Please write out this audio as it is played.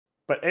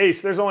But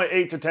ace, there's only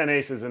 8 to 10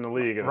 aces in the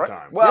league at a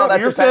time. Well, that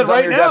you're depends saying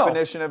on your now,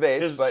 definition of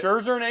ace. Is But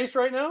Scherzer an ace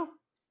right now?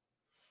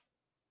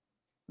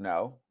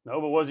 no.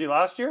 No, but was he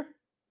last year?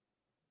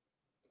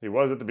 He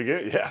was at the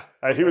beginning. Yeah.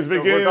 He was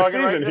beginning of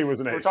the season. He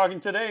was an ace. We're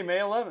talking today, May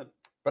 11th.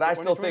 But I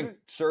still think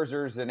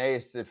Scherzer's an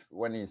ace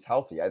when he's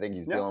healthy. I think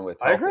he's dealing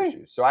with I health agree.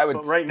 issues. So I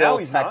would Right now, still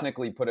he's not.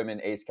 technically put him in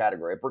ace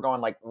category. If we're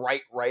going like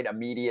right,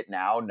 immediate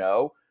now,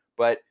 no.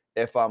 But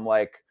if I'm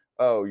like,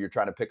 oh, you're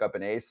trying to pick up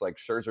an ace, like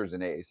Scherzer's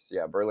an ace.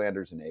 Yeah,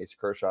 Verlander's an ace.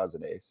 Kershaw's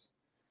an ace.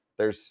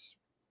 There's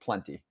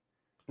plenty.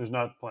 There's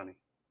not plenty.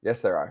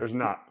 Yes, there are. There's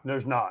not.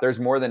 There's not. There's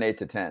more than 8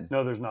 to 10.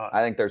 No, there's not.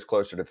 I think there's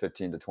closer to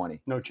 15 to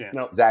 20. No chance.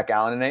 No. Zac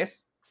Gallen an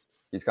ace?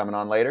 He's coming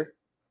on later?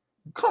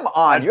 Come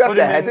on, you have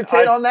to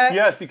hesitate on that?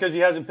 Yes, because he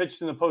hasn't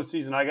pitched in the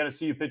postseason. I got to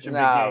see you pitch in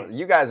big games.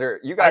 You guys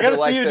are like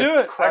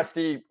the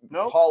crusty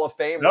Hall of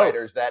Fame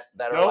writers that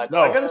are like,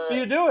 I got to see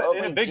you do it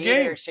in a big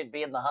game. Should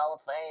be in the Hall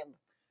of Fame.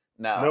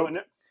 No.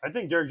 I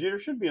think Derek Jeter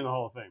should be in the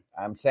Hall of Fame.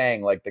 I'm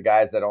saying like the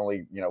guys that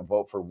only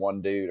vote for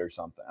one dude or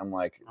something. I'm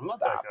like, I'm not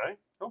stop. that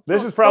guy.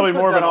 This is probably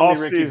more of an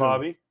off-season.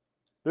 Bobby.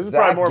 This is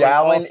Zac probably more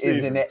Gallen of an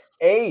off-season. is an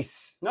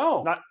ace.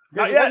 No, not he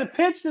yet. hasn't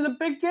pitched in a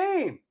big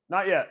game.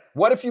 Not yet.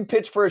 What if you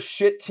pitch for a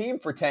shit team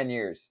for 10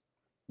 years?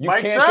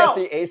 Mike can't Trout.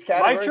 get the ace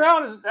category? Mike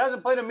Trout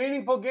hasn't played a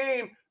meaningful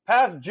game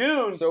past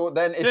June. So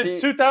then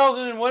since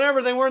 2000 and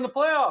whatever they were in the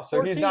playoffs. So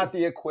 14. he's not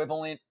the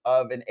equivalent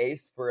of an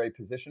ace for a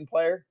position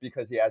player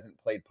because he hasn't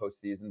played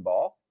postseason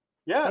ball?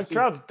 Yeah. Mike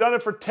Trout's done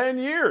it for 10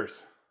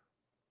 years.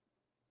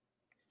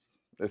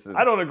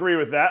 I don't agree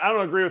with that. I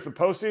don't agree with the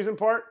postseason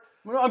part.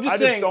 No, I'm just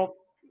saying.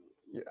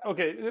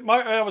 Okay,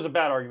 that was a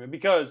bad argument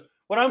because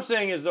what I'm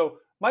saying is, though,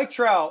 Mike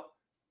Trout,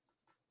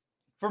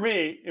 for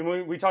me, and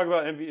when we talk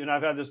about MVP, and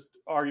I've had this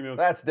argument.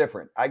 That's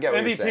different. I get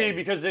what MVP you're saying.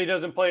 because he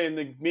doesn't play in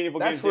the meaningful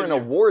games. That's for an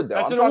award, though.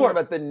 I'm talking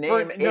about the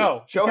name ace.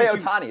 No, Shohei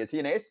Ohtani, is he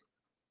an ace?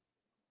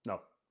 No.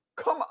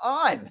 Come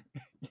on.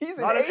 He's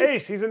not an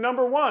ace. He's a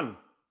number one.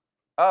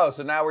 Oh,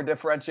 so now we're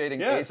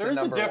differentiating ace and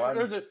number one.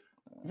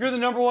 If you're the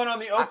number one on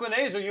the Oakland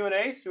A's, are you an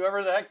ace?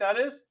 Whoever the heck that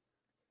is?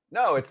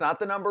 No, it's not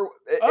the number.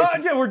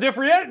 Yeah, we're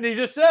differentiating. He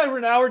just said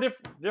we're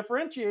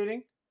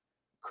differentiating.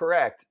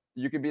 Correct.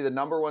 You could be the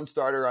number one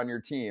starter on your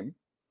team,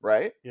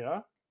 right?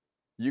 Yeah.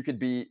 You could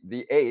be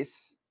the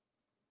ace.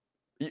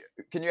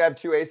 Can you have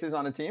two aces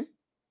on a team?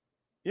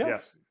 Yeah.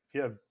 Yes. If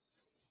you have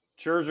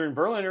Scherzer and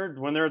Verlander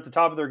when they're at the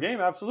top of their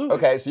game, absolutely.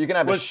 Okay, so you can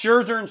have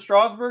Scherzer and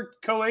Strasburg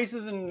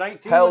co-aces in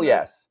 19? Hell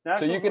yes.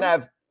 So you can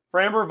have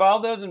Framber,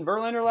 Valdez, and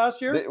Verlander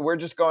last year? We're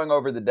just going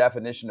over the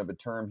definition of a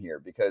term here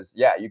because,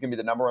 yeah, you can be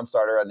the number one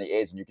starter on the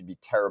A's and you can be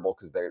terrible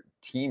because their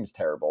team's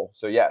terrible.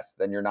 So, yes,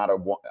 then you're not a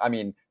one. I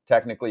mean,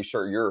 technically,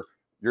 sure,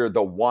 you're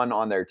the one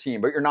on their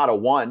team, but you're not a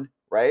one,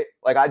 right?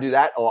 Like I do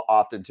that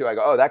often too. I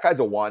go, oh, that guy's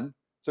a one.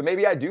 So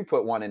maybe I do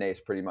put one and ace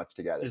pretty much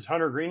together. Is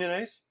Hunter Green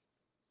an ace?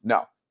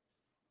 No.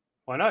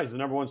 Why not? He's the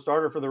number one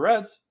starter for the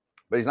Reds.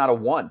 But he's not a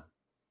one.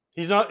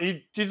 He's not.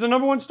 He's the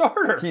number one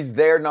starter. He's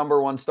their number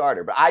one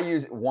starter. But I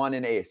use one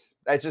and ace.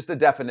 That's just a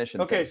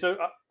definition. Okay, thing. So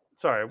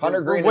sorry,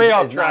 Hunter Green way is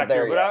off track not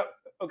there here. yet.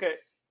 But okay,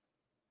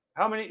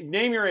 how many?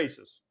 Name your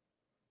aces.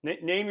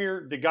 Name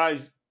the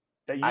guys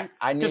that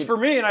you. Because for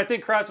me, and I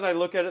think Kratz and I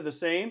look at it the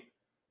same.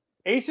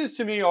 Aces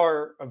to me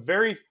are a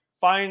very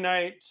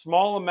finite,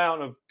 small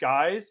amount of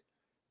guys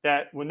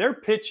that when they're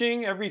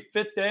pitching every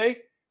fifth day,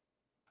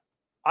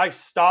 I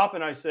stop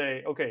and I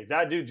say, okay,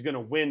 that dude's going to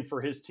win for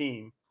his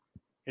team.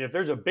 And if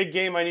there's a big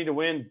game I need to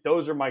win,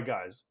 those are my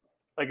guys.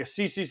 Like a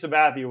CC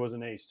Sabathia was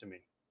an ace to me,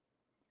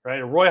 right?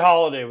 A Roy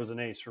Halladay was an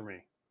ace for me.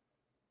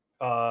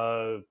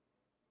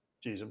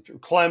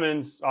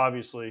 Clemens,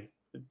 obviously,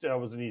 that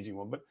was an easy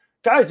one. But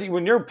guys,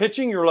 when you're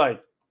pitching, you're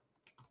like,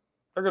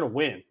 they're going to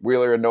win.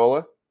 Wheeler and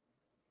Nola?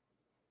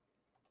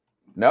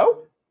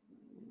 No?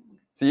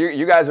 So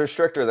you guys are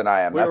stricter than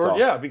I am. That's all.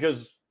 Yeah,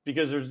 because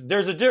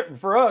there's a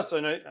difference for us.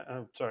 And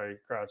I'm sorry,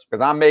 Kratz.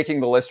 Because I'm making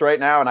the list right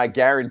now, and I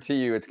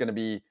guarantee you it's going to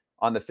be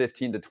on the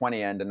 15 to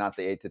 20 end and not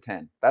the 8 to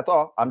 10. That's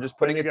all. I'm just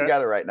putting it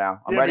together right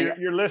now. I'm writing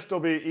your list will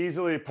be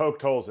easily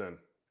poked holes in.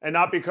 And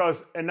not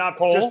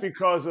Hole? Just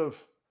because of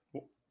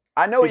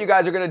I know what you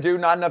guys are going to do.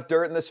 Not enough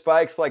dirt in the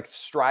spikes. Like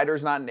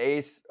Strider's not an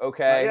ace.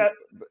 Okay.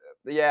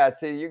 Yeah.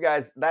 See, you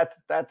guys,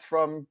 that's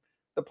from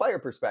the player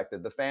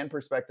perspective. The fan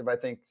perspective, I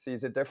think,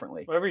 sees it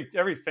differently. Well,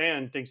 every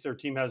fan thinks their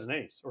team has an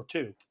ace or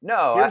two.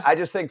 No, I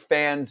just think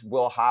fans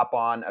will hop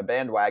on a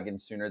bandwagon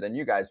sooner than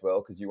you guys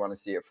will because you want to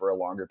see it for a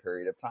longer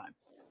period of time.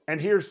 And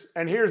here's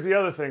the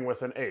other thing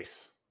with an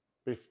ace.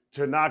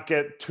 To not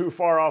get too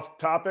far off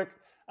topic,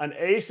 an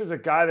ace is a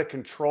guy that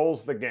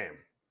controls the game.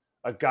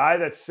 A guy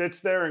that sits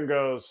there and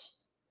goes,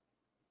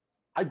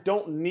 I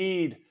don't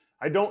need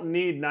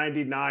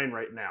 99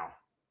 right now.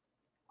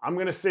 I'm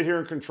going to sit here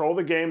and control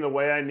the game the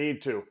way I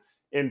need to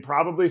in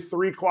probably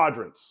 3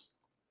 quadrants.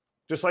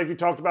 Just like you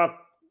talked about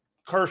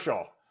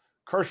Kershaw.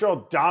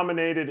 Kershaw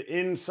dominated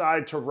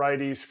inside to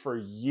righties for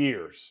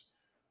years.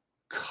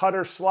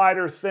 Cutter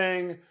slider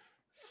thing,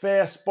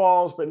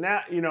 fastballs, but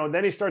now,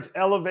 then he starts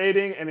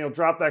elevating and he'll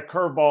drop that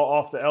curveball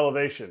off the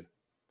elevation.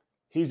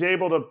 He's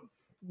able to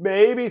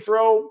maybe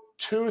throw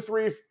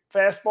 2-3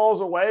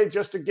 fastballs away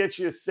just to get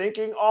you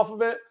thinking off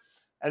of it,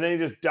 and then he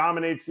just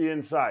dominates the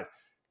inside.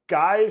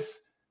 Guys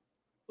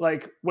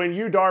like when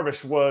Yu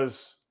Darvish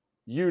was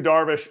Yu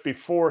Darvish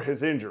before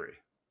his injury,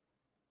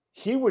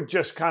 he would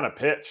just kind of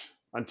pitch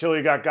until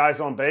he got guys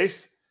on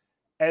base,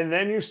 and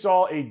then you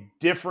saw a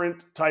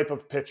different type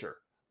of pitcher.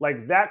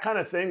 Like that kind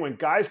of thing, when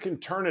guys can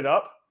turn it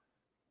up,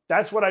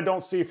 that's what I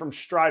don't see from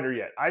Strider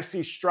yet. I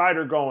see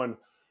Strider going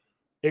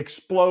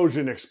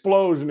explosion,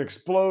 explosion,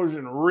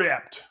 explosion,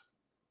 ripped.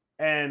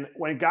 And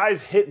when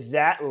guys hit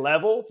that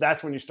level,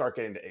 that's when you start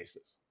getting to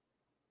aces.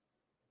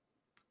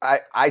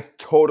 I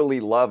totally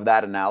love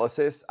that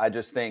analysis. I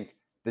just think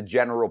the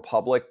general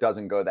public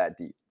doesn't go that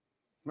deep.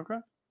 Okay.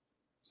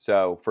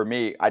 So for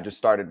me, I just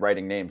started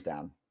writing names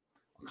down.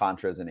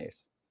 Alcantara's an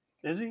ace.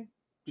 Is he?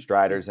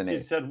 Strider's an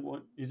ace. He said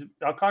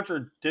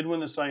Alcantara did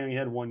win the Cy Young. He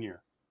had 1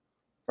 year.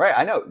 Right,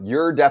 I know.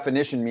 Your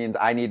definition means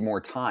I need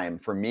more time.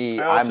 For me,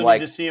 I'm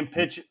like to see him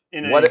pitch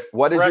in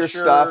what is your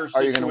stuff?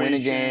 Are you going to win a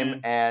game?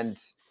 And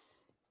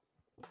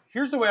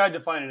here's the way I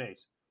define an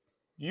ace.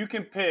 You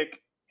can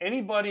pick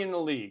anybody in the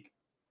league,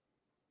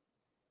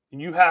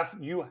 and you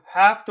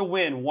have to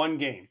win one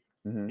game,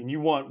 and you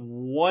want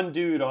one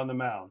dude on the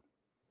mound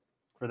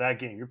for that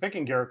game. You're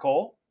picking Garrett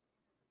Cole,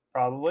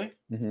 probably.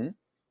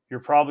 You're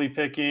probably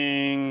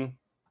picking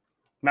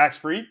Max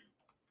Fried.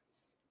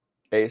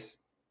 Ace.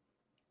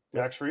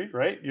 Max Fried,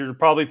 right? You're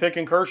probably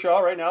picking Kershaw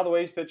right now, the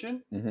way he's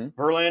pitching.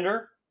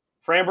 Verlander.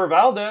 Framber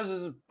Valdez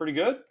is pretty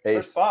good. Ace.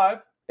 There's 5.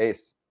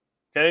 Ace.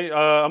 Okay,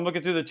 I'm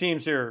looking through the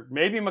teams here.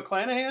 Maybe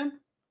McClanahan.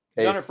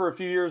 He's done it for a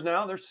few years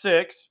now. There's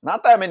 6.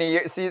 Not that many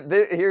years. See,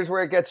 here's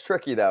where it gets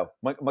tricky, though.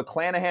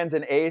 McClanahan's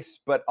an ace,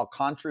 but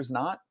Alcantara's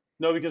not.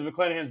 No, because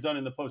McClanahan's done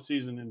in the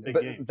postseason in big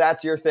games.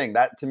 That's your thing.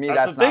 That to me,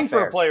 that's a thing not fair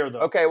for a player, though.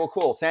 Okay, well,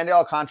 cool. Sandy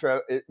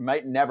Alcantara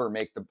might never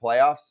make the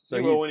playoffs, so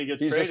he's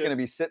just going to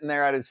be sitting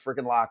there at his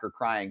freaking locker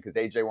crying because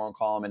AJ won't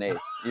call him an ace,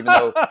 even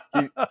though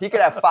he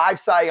could have 5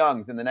 Cy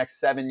Youngs in the next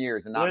 7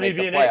 years and not make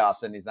the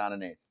playoffs, and he's not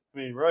an ace. I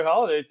mean, Roy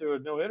Halladay threw a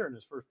no-hitter in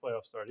his first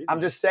playoff start.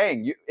 I'm just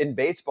saying, in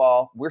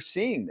baseball, we're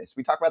seeing this.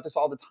 We talk about this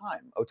all the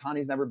time.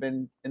 Ohtani's never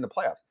been in the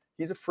playoffs.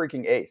 He's a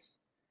freaking ace.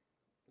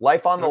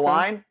 Life on the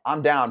line,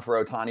 I'm down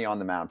for Ohtani on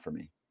the mound for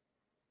me.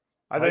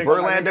 I think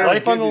Verlander.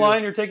 Life on the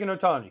line, you're taking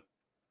Ohtani.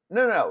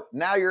 No.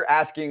 Now you're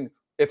asking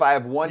if I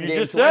have one game. You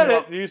just said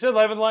it. You said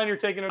life on the line, you're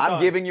taking Ohtani.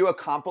 I'm giving you a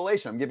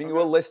compilation. I'm giving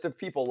you a list of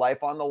people,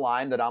 life on the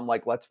line, that I'm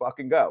like, let's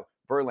fucking go.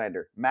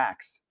 Verlander,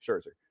 Max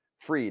Scherzer,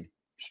 Fried,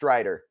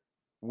 Strider,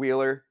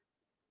 Wheeler,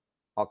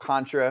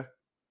 Alcantara,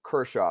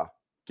 Kershaw,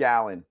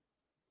 Gallen,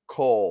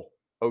 Cole,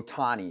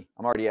 Ohtani.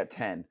 I'm already at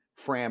 10.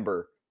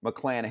 Framber,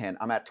 McClanahan.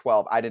 I'm at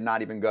 12. I did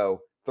not even go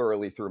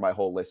thoroughly through my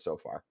whole list so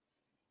far.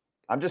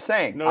 I'm just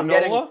saying. No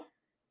Nola?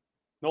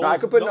 I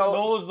could put Nola.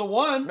 Nola's the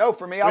 1. No,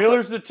 for me,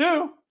 Wheeler's the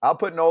 2. I'll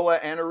put Nola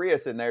and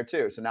Arias in there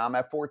too. So now I'm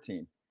at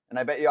 14. And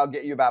I bet you I'll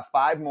get you about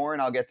 5 more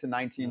and I'll get to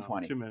 19,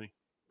 20. Too many.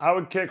 I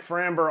would kick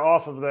Framber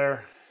off of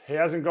there. He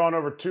hasn't gone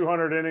over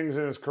 200 innings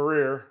in his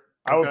career.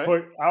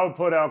 Okay. I would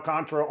put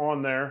Alcantara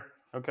on there.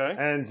 Okay.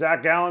 And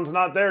Zac Gallen's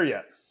not there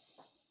yet.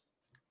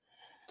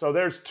 So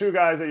there's 2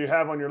 guys that you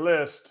have on your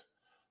list.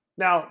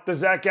 Now, does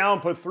Zac Gallen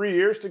put 3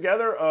 years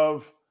together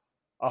of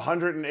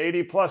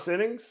 180 plus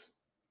innings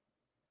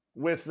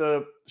with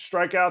the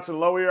strikeouts and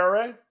low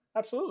ERA?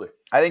 Absolutely.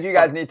 I think you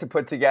guys need to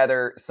put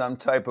together some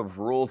type of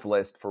rules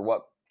list for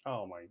what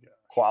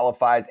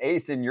qualifies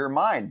ace in your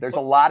mind. There's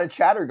a lot of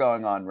chatter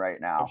going on right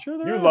now. I'm sure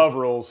there you is. love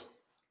rules.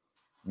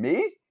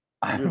 Me?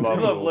 You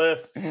love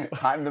lists.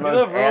 I'm the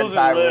most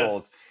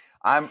anti-rules.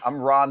 I'm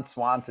Ron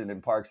Swanson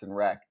in Parks and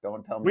Rec.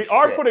 Don't tell me We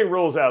are putting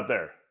rules out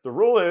there. The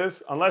rule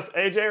is, unless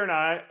AJ and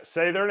I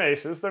say they're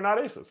aces, they're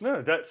not aces.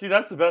 No, that's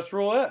the best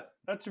rule yet.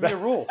 That should be a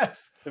rule.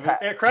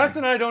 If Kratz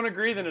and I don't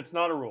agree, then it's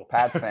not a rule.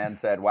 Pat's fan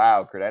said,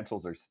 wow,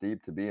 credentials are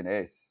steep to be an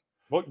ace.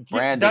 Well,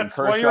 Brandon,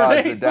 Kershaw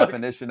is the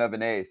definition of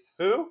an ace.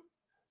 Who?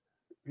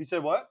 He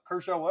said what?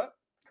 Kershaw what?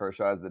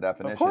 Kershaw is the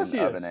definition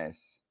of an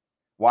ace.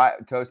 Why,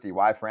 Toasty,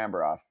 why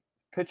Framber off?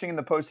 Pitching in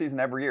the postseason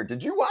every year.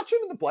 Did you watch him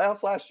in the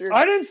playoffs last year?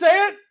 I didn't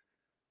say it.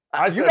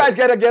 You guys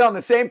got to get on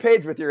the same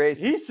page with your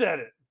aces. He said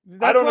it.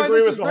 I don't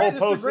agree with the whole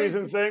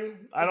postseason thing.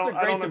 I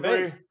don't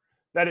agree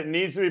that it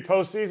needs to be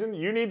postseason.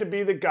 You need to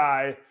be the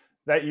guy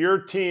that your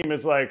team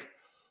is like,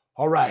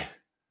 all right,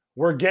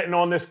 we're getting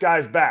on this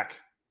guy's back.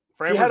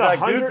 He had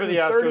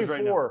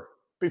 134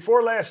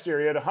 before last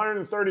year. He had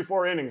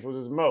 134 innings was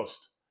his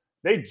most.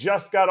 They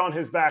just got on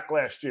his back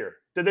last year.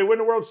 Did they win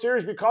the World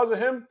Series because of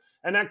him?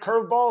 And that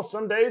curveball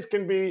some days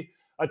can be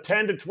a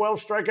 10 to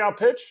 12 strikeout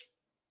pitch?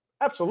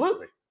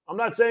 Absolutely. I'm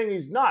not saying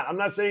he's not. I'm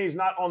not saying he's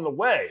not on the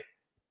way.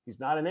 He's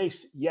not an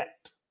ace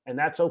yet, and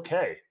that's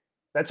okay.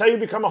 That's how you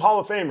become a Hall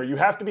of Famer. You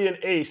have to be an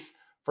ace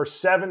for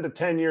 7 to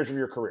 10 years of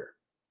your career.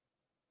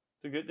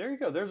 There you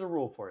go. There's a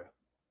rule for you.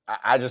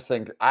 I just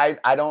think I'm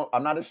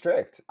not as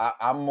strict.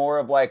 I'm more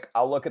of like,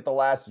 I'll look at the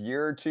last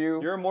year or two.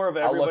 You're more of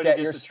I'll everybody look at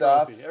gets your a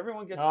stuff. trophy.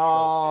 Everyone gets a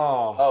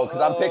Oh. trophy. Oh,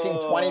 because I'm picking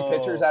 20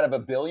 pitchers out of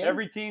 1 billion?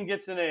 Every team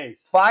gets an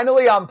ace.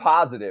 Finally, I'm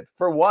positive.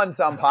 For once,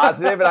 I'm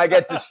positive, and I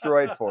get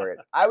destroyed for it.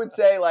 I would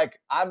say, like,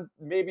 I'm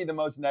maybe the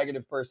most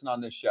negative person on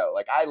this show.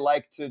 Like, I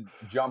like to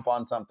jump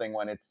on something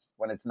when it's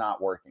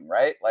not working,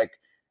 right? Like,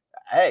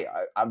 hey,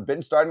 I've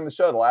been starting the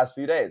show the last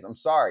few days. I'm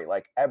sorry.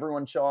 Like,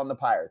 everyone chill on the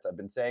Pirates. I've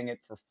been saying it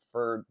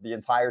for the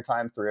entire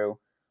time through.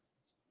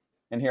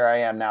 And here I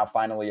am now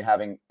finally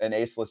having an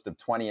ace list of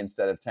 20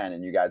 instead of 10,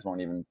 and you guys won't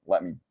even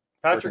let me.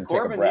 Patrick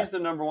Corbin, he's the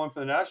number 1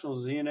 for the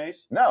Nationals. Is he an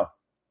ace? No.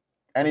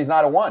 And he's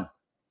not a 1.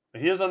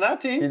 He is on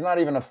that team. He's not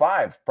even a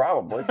 5,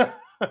 probably.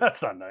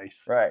 That's not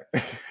nice. Right.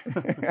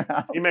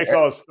 He makes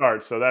all his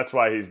starts, so that's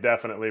why he's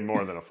definitely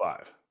more than a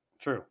 5.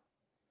 True.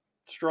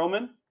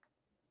 Stroman?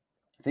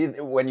 See,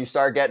 when you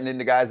start getting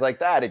into guys like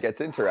that, it gets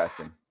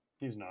interesting.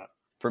 He's not.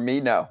 For me,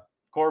 no.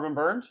 Corbin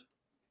Burns?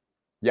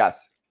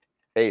 Yes.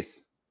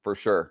 Ace, for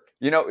sure.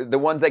 You know, the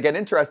ones that get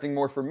interesting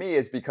more for me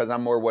is because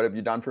I'm more, what have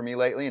you done for me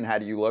lately and how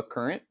do you look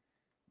current?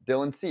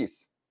 Dylan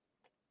Cease.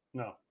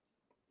 No.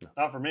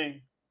 Not for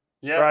me.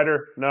 Yeah.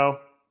 Strider, no.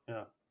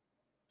 Yeah.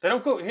 They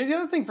don't go. Here's the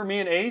other thing for me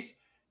and Ace,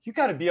 you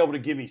got to be able to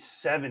give me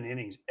 7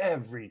 innings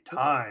every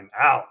time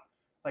out.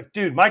 Like,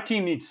 dude, my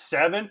team needs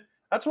 7.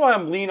 That's why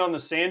I'm leaning on the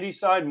Sandy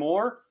side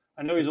more.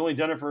 I know he's only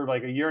done it for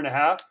like a year and a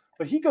half,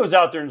 but he goes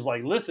out there and is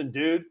like, listen,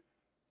 dude,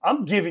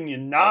 I'm giving you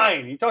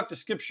 9. He talked to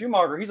Skip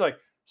Schumacher. He's like,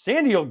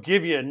 Sandy will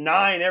give you a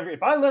 9 every.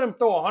 If I let him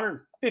throw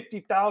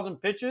 150,000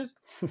 pitches,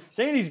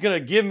 Sandy's going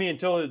to give me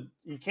until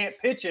he can't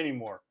pitch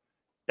anymore.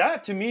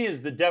 That to me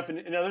is the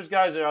definition. Now, there's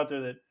guys that are out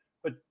there that,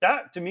 but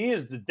that to me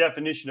is the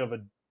definition of a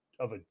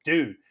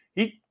dude.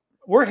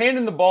 We're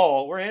handing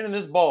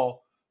this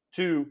ball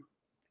to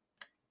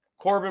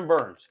Corbin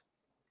Burns,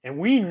 and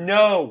we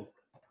know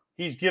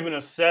he's given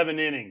us 7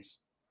 innings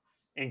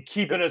and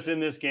keeping us in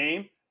this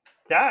game.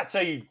 That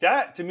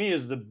to me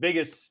is the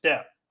biggest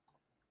step.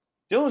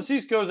 Dylan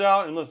Cease goes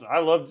out and listen. I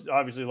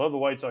obviously love the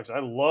White Sox. I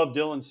love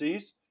Dylan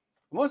Cease.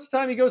 Most of the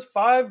time he goes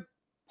 5+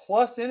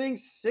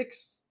 innings,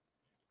 6.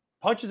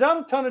 Punches out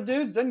a ton of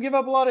dudes, doesn't give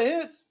up a lot of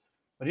hits,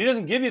 but he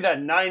doesn't give you that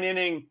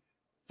 9-inning,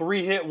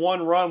 3-hit,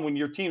 1 run when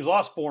your team's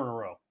lost 4 in a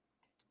row.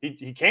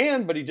 He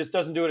can, but he just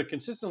doesn't do it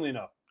consistently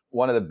enough.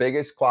 One of the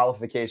biggest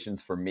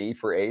qualifications for me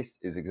for ace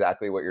is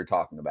exactly what you're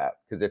talking about.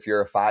 Because if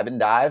you're a 5 and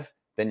dive,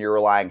 then you're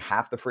relying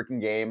half the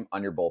freaking game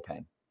on your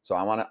bullpen. So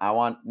I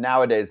want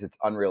nowadays it's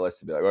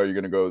unrealistic to be like, oh, you're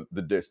going to go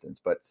the distance.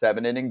 But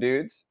 7-inning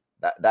dudes,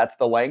 that's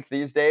the length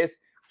these days.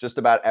 Just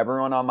about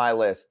everyone on my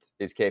list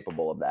is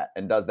capable of that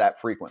and does that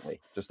frequently.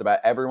 Just about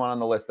everyone on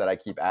the list that I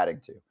keep adding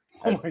to.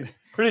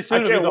 Pretty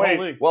soon it'll be the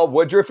whole league. Well,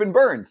 Woodruff and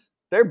Burns,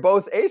 they're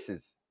both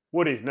aces.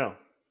 Woody, no.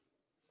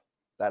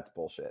 That's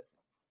bullshit.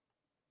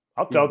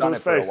 I'll tell to his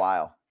face. For a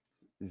while.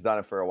 He's done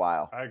it for a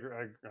while. I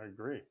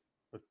agree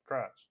with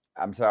Kratz.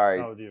 I'm sorry.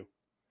 Not with you.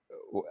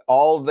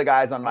 All of the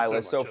guys on my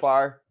list so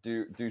far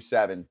do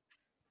 7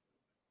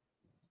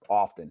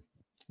 often.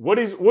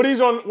 Woody's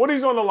on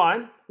the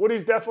line.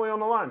 Woody's definitely on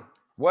the line.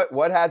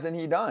 What hasn't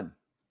he done?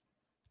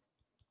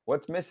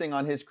 What's missing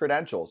on his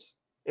credentials?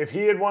 If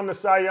he had won the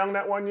Cy Young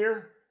that one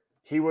year,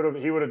 he would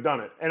have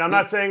done it. And I'm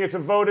not saying it's a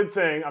voted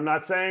thing. I'm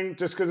not saying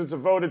just because it's a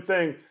voted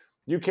thing,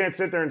 you can't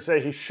sit there and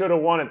say he should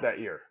have won it that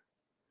year.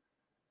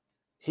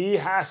 He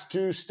has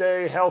to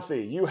stay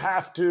healthy. You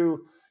have to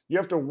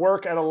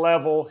work at a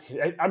level.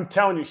 I'm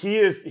telling you,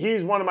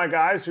 he's one of my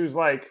guys who's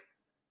like,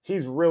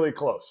 he's really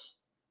close.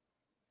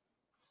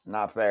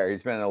 Not fair.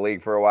 He's been in the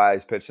league for a while.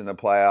 He's pitched in the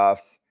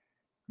playoffs.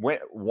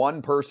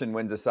 One person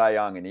wins a Cy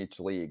Young in each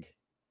league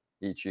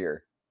each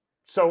year.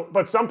 So,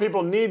 but some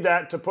people need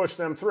that to push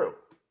them through.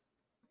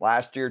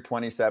 Last year,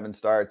 27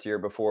 starts. Year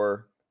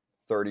before,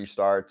 30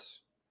 starts.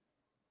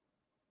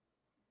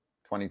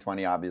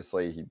 2020,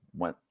 obviously, he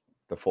went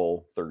the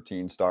full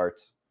 13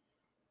 starts.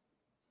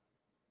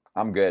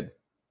 I'm good.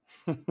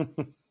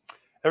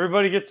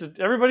 Everybody gets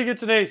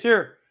an ace.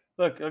 Here,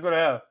 look what I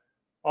have.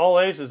 All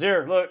aces.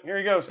 Here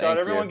you go, Scott.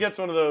 Everyone gets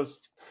one of those.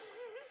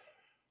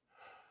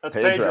 That's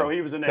Pedro.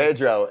 He was an ace.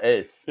 Pedro,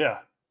 ace. Yeah.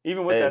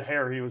 Even with that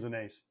hair, he was an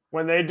ace.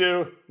 When they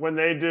do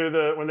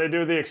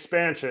the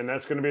expansion,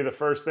 that's going to be the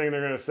first thing they're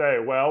going to say.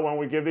 Well, when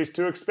we give these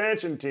 2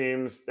 expansion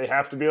teams, they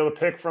have to be able to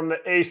pick from the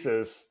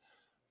aces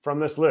from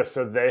this list.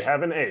 So they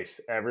have an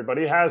ace.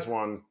 Everybody has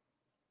one.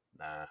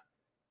 Nah.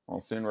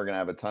 Well, soon we're going to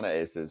have a ton of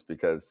aces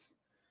because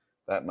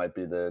that might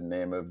be the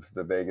name of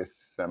the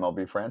Vegas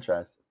MLB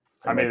franchise.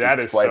 I mean,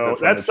 that's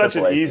such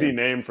an easy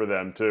name for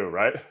them too,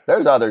 right?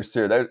 There's others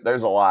too.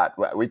 There's a lot.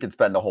 We could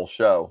spend a whole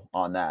show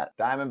on that.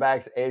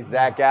 Diamondbacks ace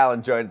Zac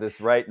Gallen joins us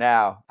right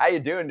now. How you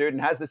doing, dude?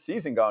 And how's the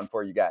season going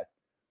for you guys?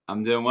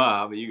 I'm doing well.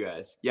 How about you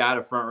guys? Yeah, I had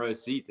a front row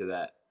seat to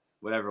that.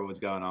 Whatever was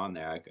going on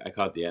there, I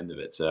caught the end of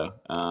it. So,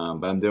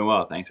 but I'm doing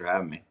well. Thanks for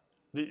having me.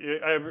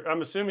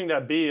 I'm assuming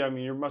that B. I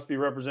mean, you must be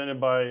represented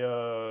by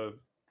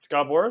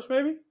Scott Boras,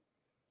 maybe.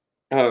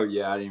 Oh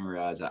yeah, I didn't even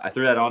realize that. I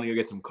threw that on to go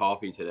get some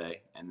coffee today,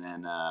 and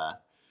then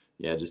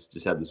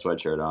just had the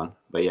sweatshirt on.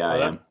 But yeah,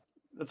 I am.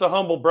 That's a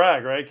humble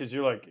brag, right? Because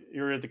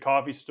you're at the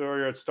coffee store,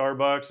 you're at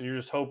Starbucks, and you're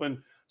just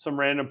hoping some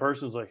random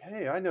person's like,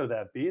 "Hey, I know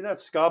that B.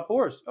 That's Scott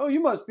Boras. Oh, you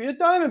must be a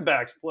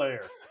Diamondbacks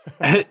player."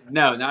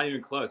 No, not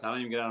even close. I don't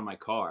even get out of my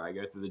car. I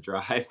go through the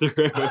drive-through.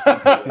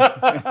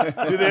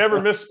 Do they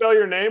ever misspell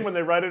your name when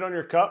they write it on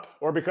your cup,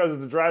 or because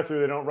it's a drive-through,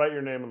 they don't write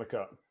your name on the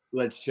cup?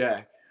 Let's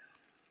check.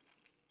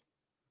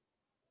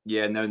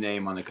 Yeah, no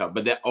name on the cup,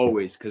 but that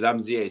always, because I'm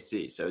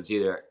ZAC, so it's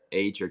either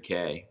H or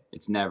K.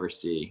 It's never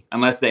C,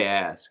 unless they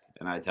ask,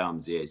 and I tell them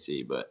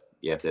ZAC. But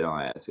yeah, if they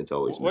don't ask, it's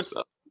always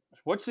misspelled.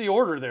 What's the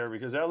order there?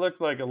 Because that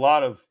looked like a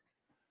lot of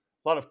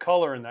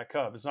color in that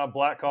cup. It's not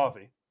black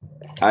coffee.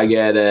 I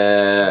got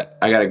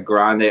a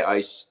grande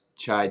iced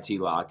chai tea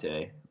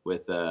latte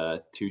with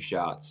 2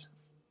 shots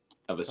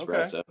of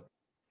espresso. Okay.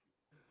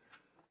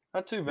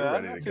 Not too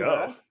bad. Not too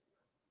bad.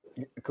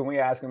 Can we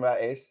ask him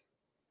about Ace?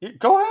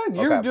 Go ahead.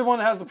 You're the one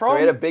that has the problem.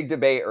 So we had a big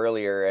debate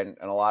earlier, and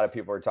a lot of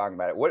people are talking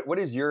about it. What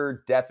is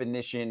your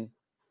definition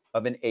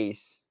of an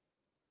ace?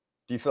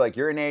 Do you feel like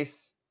you're an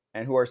ace?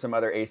 And who are some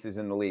other aces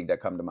in the league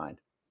that come to mind?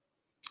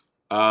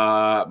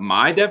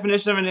 My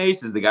definition of an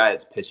ace is the guy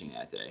that's pitching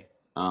that day.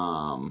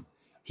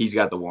 He's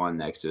got the 1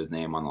 next to his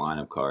name on the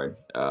lineup card.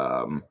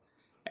 And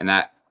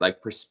that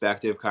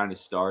perspective kind of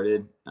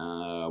started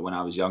when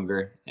I was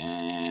younger,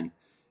 and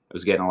I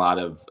was getting a lot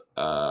of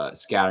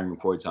scouting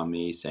reports on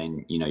me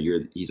saying,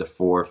 he's a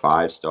 4 or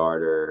 5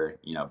 starter,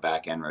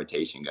 back end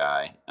rotation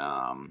guy.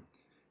 And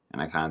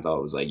I kind of thought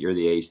it was like, you're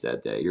the ace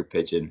that day. You're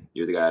pitching.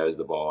 You're the guy who has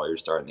the ball. You're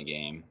starting the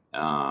game.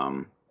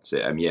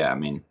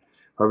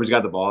 Whoever's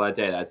got the ball that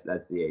day,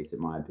 that's the ace in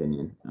my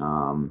opinion.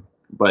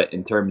 But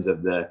in terms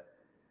of the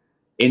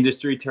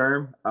industry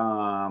term,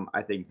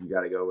 I think you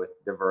got to go with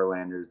the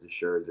Verlanders, the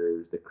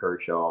Scherzers, the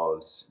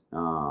Kershaws.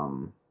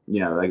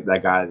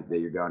 That guy that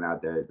you're going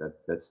out there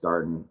that's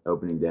starting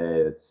opening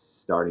day, that's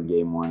starting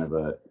game 1 of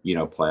a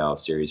playoff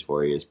series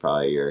for you is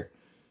probably your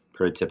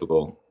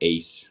prototypical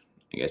ace,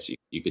 I guess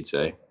you could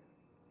say.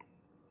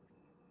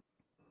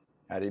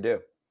 How do you do?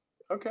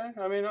 Okay.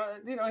 I mean,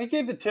 he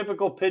gave the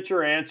typical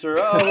pitcher answer.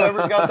 Oh,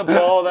 whoever's got the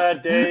ball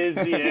that day is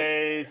the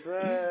ace.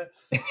 I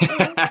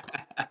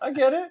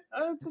get it.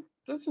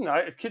 Listen,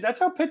 that's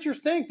how pitchers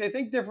think. They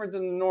think different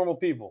than the normal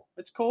people.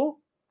 It's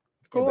cool.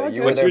 Yeah, but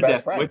you were their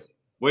best friends.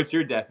 What's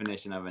your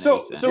definition of an ace?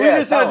 So we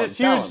just had this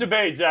huge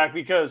debate, Zach,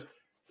 because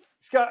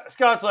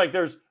Scott's like,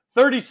 there's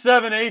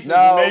 37 aces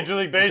in Major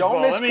League Baseball.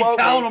 Let me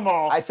count them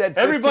all. I said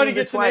everybody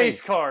gets an ace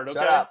card. Okay?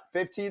 Shut up.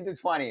 15 to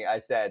 20, I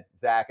said,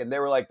 Zach. And they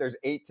were like, there's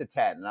 8 to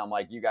 10. And I'm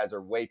like, you guys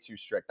are way too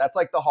strict. That's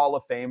like the Hall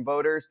of Fame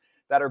voters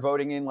that are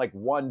voting in like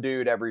one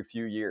dude every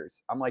few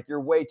years. I'm like,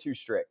 you're way too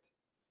strict.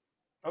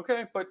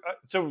 Okay, but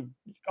so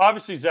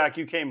obviously, Zach,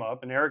 you came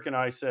up, and Eric and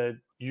I said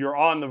you're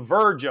on the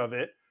verge of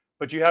it,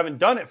 but you haven't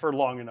done it for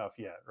long enough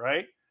yet,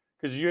 right?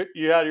 Because you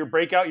had your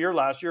breakout year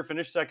last year,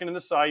 finished second in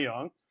the Cy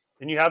Young,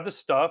 and you have the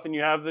stuff, and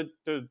you have the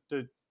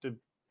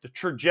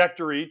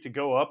trajectory to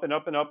go up and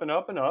up and up and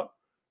up and up,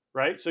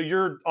 right? So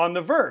you're on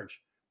the verge.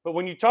 But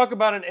when you talk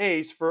about an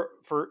ace for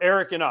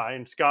Eric and I,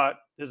 and Scott,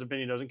 his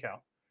opinion doesn't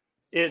count,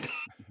 it's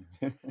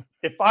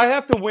if I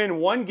have to win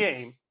one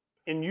game,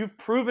 and you've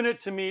proven it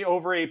to me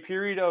over a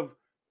period of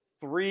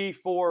 3,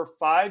 4,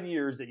 5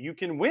 years that you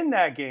can win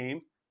that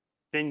game,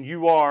 then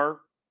you are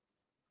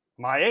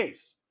my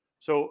ace.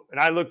 So, and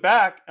I look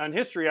back on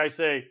history, I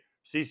say,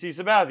 CC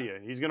Sabathia,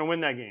 he's going to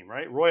win that game,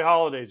 right? Roy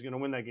Halladay is going to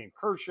win that game.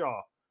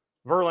 Kershaw,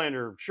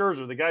 Verlander,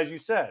 Scherzer, the guys you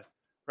said,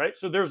 right?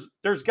 So there's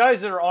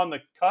guys that are on the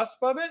cusp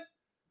of it.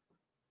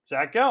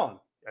 Zac Gallen.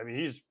 I mean,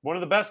 he's one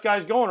of the best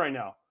guys going right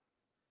now.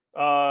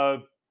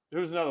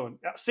 Who's another one?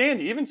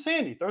 Sandy, even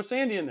Sandy. Throw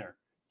Sandy in there.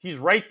 He's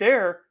right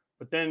there,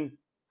 but then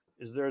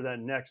is there that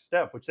next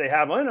step, which they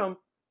have in them?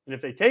 And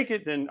if they take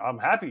it, then I'm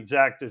happy,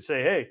 Zach, to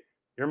say, hey,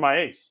 you're my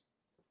ace.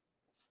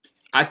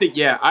 I think,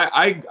 yeah,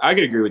 I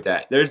could agree with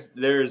that. There's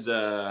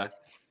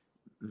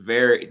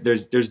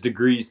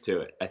degrees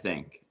to it, I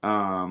think.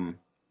 I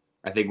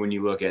think when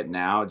you look at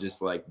now,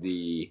 just like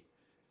the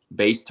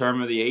base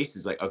term of the ace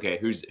is like, okay,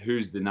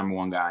 who's the number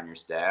 1 guy on your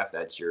staff?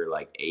 That's your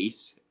like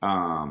ace.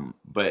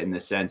 But in the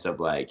sense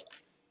of like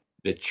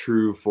the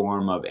true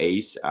form of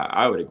ace,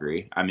 I would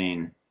agree. I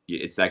mean,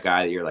 it's that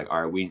guy that you're like,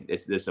 all right,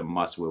 this a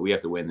must win. We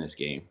have to win this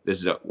game. This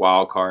is a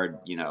wild card,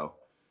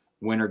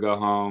 win or go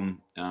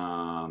home.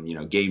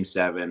 Game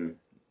 7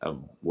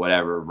 of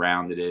whatever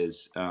round it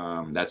is.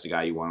 That's the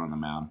guy you want on the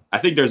mound. I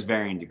think there's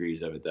varying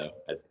degrees of it though,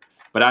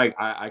 but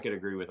I could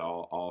agree with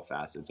all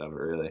facets of it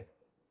really.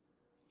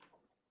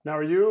 Now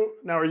are you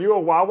a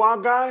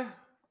Wawa guy?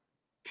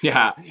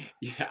 Yeah,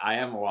 I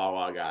am a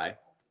Wawa guy,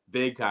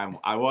 big time.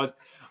 I was.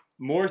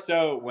 More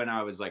so when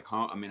I was like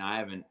home. I mean, I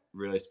haven't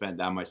really spent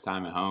that much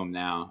time at home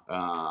now.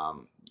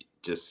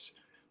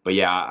 But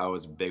yeah, I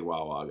was a big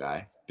Wawa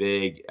guy.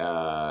 Big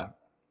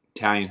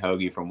Italian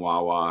hoagie from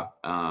Wawa.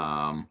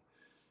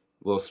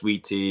 Little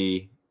sweet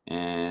tea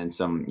and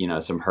some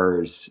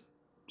Hers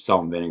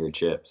salt and vinegar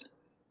chips.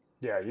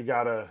 Yeah, you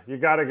gotta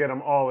get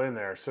them all in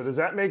there. So does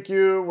that make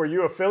you? Were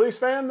you a Phillies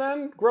fan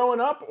then,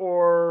 growing up,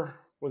 or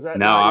was that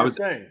no? I was.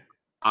 thing?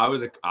 I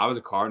was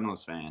a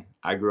Cardinals fan.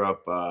 I grew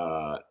up.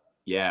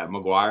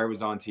 McGuire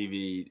was on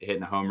TV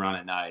hitting a home run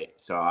at night,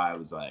 so I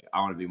was like, I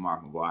want to be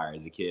Mark McGuire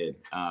as a kid.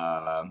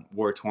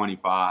 Wore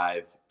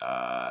 25.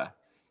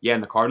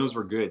 And the Cardinals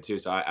were good too.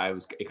 So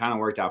it kind of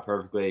worked out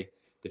perfectly.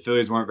 The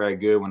Phillies weren't very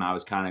good when I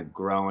was kind of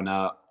growing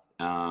up.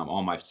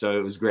 So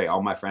it was great.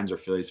 All my friends were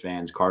Phillies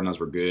fans. Cardinals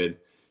were good.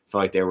 I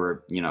felt like they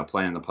were,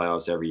 playing in the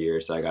playoffs every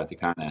year. So I got to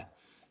kind of,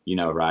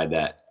 ride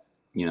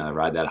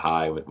that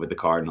high with the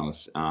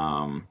Cardinals.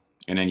 And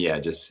then,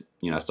 just,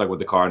 stuck with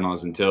the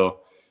Cardinals until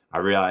I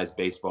realized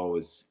baseball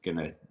was going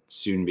to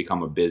soon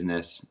become a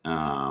business.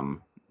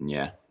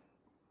 Yeah.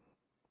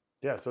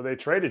 So they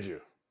traded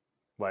you.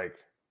 Like,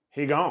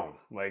 he gone.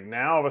 Like,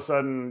 now all of a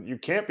sudden you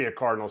can't be a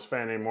Cardinals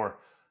fan anymore.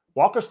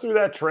 Walk us through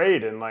that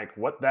trade and like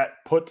what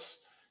that puts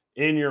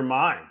in your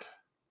mind.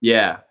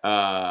 Yeah.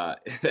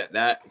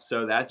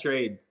 That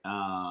trade,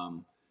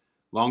 long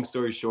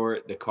story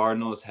short, the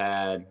Cardinals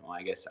had,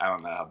 I guess, I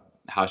don't know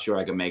how sure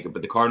I can make it,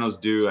 but the Cardinals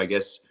do, I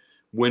guess,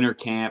 winter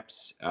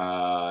camps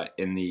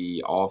in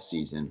the off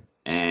season.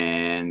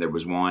 And there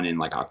was one in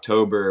like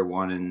October,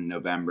 one in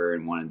November,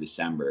 and one in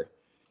December.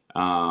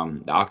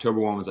 The October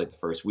one was like the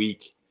first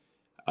week.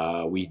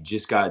 We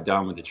just got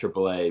done with the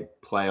AAA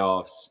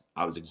playoffs.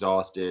 I was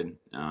exhausted.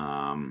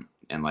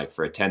 And like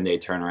for a 10-day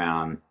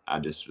turnaround, I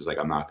just was like,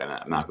 I'm not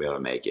gonna be able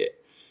to make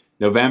it.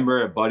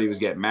 November, a buddy was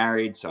getting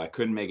married, so I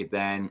couldn't make it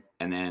then.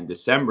 And then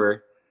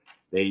December,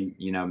 they,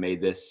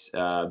 made this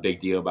big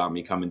deal about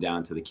me coming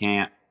down to the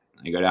camp.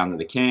 I go down to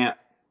the camp.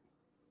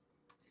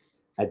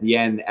 At the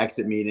end, the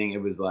exit meeting,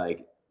 it was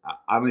like,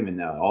 I don't even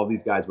know. All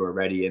these guys were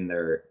already in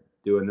there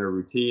doing their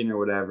routine or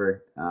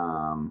whatever.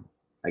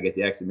 I get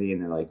the exit meeting.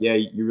 They're like, yeah,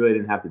 you really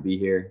didn't have to be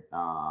here.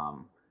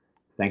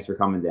 Thanks for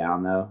coming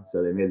down, though.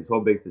 So they made this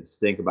whole big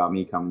stink about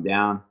me coming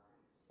down.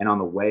 And on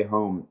the way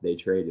home, they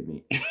traded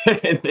me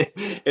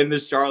in the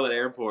Charlotte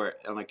airport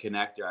on the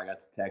connector. I got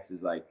the text,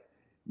 was like,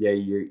 yeah,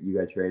 you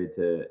got traded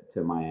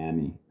to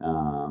Miami.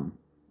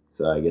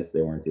 So I guess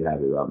they weren't too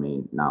happy about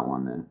me not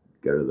wanting to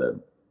go to the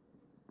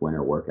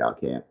winter workout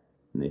camp,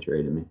 and they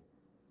traded me.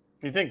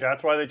 Do you think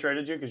that's why they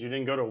traded you? Because you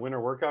didn't go to a winter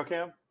workout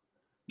camp?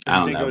 I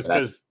don't know. It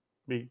was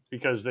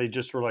because they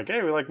just were like,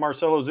 hey, we like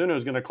Marcell Ozuna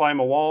is going to climb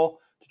a wall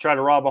to try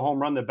to rob a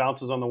home run that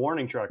bounces on the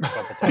warning track a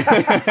couple times.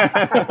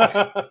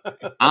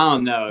 I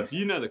don't know. If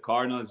you know the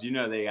Cardinals,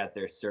 they got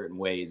their certain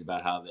ways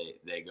about how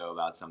they go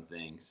about some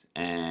things.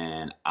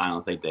 And I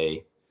don't think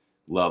they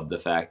loved the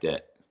fact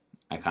that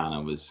I kind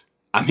of was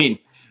 – I mean,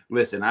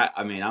 listen,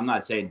 I'm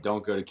not saying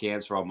don't go to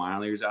camps for all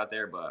minor leaguers out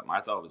there, but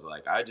my thought was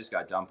like, I just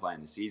got done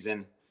playing the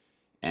season,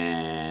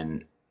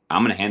 and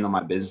I'm going to handle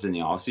my business in the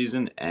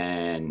offseason,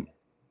 and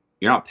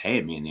you're not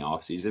paying me in the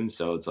offseason.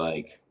 So it's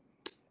like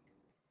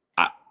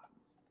I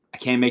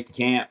can't make the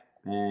camp,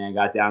 and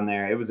got down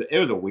there. It was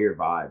a weird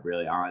vibe,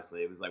 really,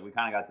 honestly. It was like we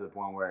kind of got to the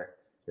point where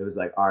it was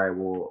like, all right,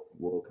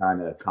 we'll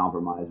kind of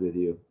compromise with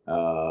you,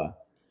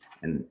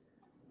 and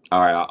all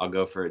right, I'll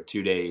go for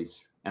 2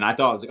 days. And I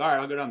thought, I was like, all right,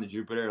 I'll go down to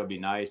Jupiter. It'll be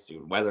nice. The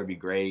weather will be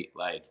great.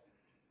 Like,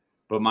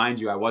 but mind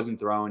you, I wasn't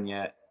throwing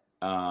yet.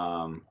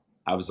 I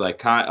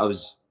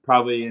was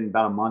probably in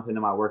about a month into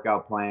my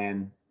workout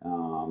plan,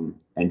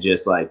 and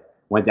just like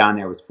went down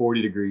there. It was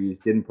 40 degrees.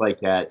 Didn't play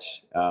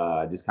catch.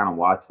 Just kind of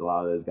watched a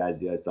lot of those guys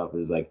do that stuff. It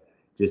was like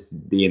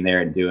just being there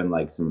and doing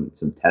like some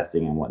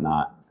testing and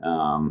whatnot.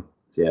 So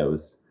yeah,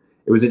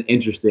 it was an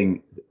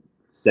interesting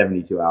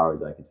 72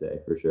 hours, I could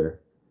say, for sure.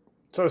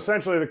 So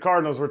essentially, the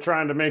Cardinals were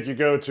trying to make you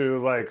go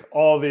to like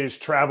all these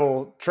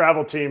travel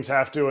teams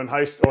have to in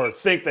high school, or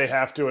think they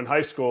have to in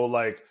high school.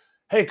 Like,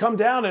 hey, come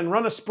down and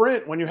run a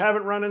sprint when you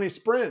haven't run any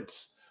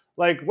sprints.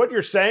 Like, what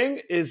you're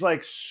saying is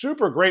like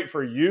super great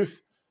for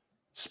youth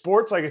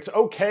sports. Like, it's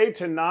okay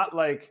to not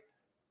like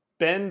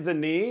bend the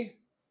knee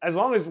as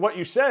long as what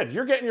you said,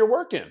 you're getting your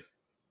work in.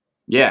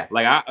 Yeah,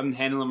 like I'm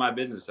handling my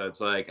business, so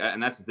it's like,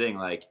 and that's the thing,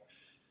 like.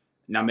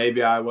 Now,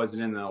 maybe I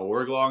wasn't in the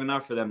org long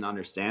enough for them to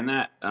understand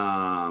that,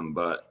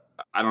 but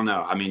I don't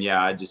know. I mean,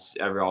 yeah, I just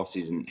every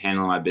offseason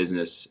handling my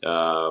business,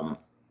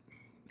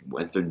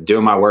 went through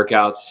doing my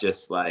workouts,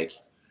 just like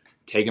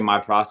taking my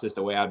process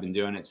the way I've been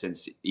doing it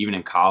since even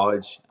in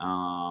college.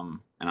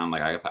 And I'm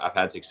like, I've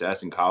had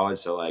success in college,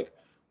 so like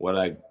what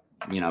I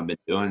been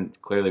doing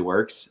clearly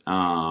works,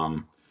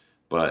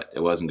 but it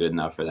wasn't good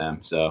enough for them.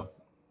 So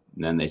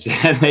then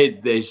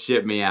they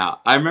shipped me out.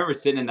 I remember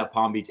sitting in the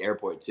Palm Beach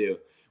airport too,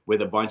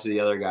 with a bunch of the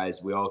other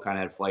guys. We all kind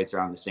of had flights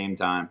around the same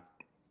time.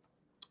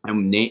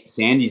 And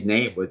Sandy's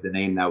name was the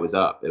name that was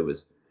up. It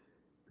was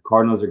the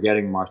Cardinals are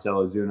getting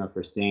Marcell Ozuna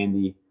for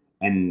Sandy,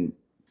 and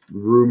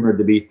rumored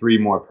to be 3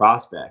 more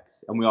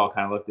prospects. And we all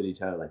kind of looked at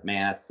each other like,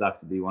 man, that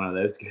sucks to be one of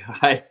those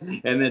guys.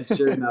 And then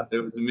sure enough, it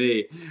was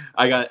me.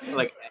 I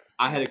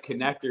had a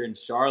connector in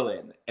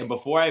Charlotte. And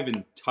before I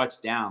even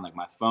touched down, like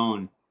my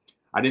phone,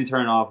 I didn't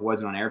turn it off. It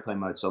wasn't on airplane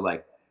mode. So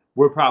like,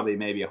 we're probably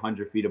maybe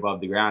 100 feet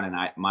above the ground, and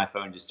my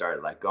phone just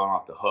started like going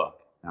off the hook.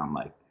 And I'm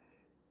like,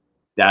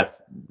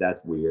 that's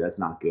weird. That's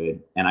not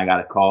good. And I got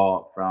a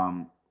call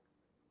from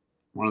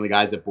one of the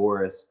guys at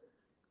Boris.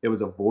 It was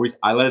a voice.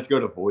 I let it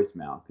go to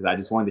voicemail because I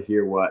just wanted to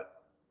hear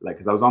what like,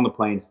 because I was on the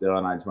plane still,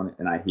 and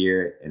I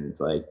hear it, and it's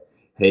like,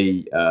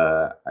 hey,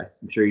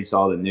 I'm sure you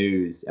saw the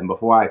news. And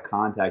before I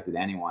contacted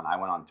anyone, I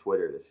went on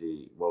Twitter to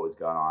see what was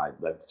going on.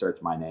 I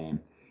searched my name,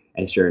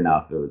 and sure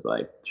enough, it was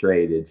like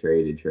traded.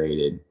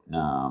 And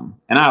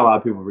I had a lot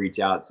of people reach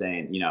out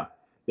saying,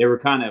 they were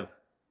kind of,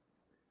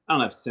 I don't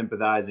know if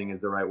sympathizing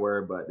is the right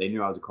word, but they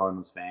knew I was a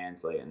Cardinals fan,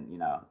 so,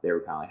 and they were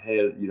kind of like, hey,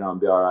 it'll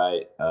be all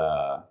right.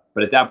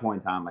 But at that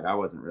point in time, like, I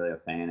wasn't really a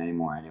fan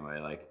anymore anyway.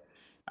 Like,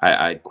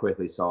 I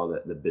quickly saw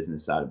the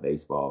business side of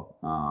baseball,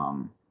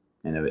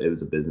 and it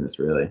was a business,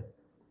 really.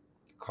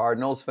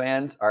 Cardinals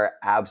fans are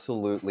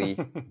absolutely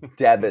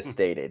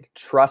devastated.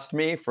 Trust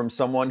me, from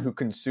someone who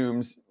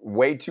consumes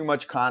way too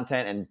much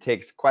content and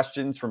takes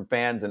questions from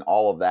fans and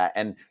all of that.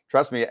 And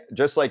trust me,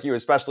 just like you,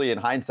 especially in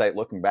hindsight,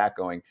 looking back,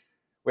 going,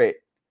 wait,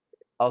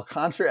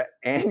 Alcantara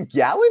and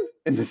Gallen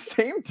in the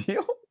same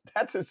deal?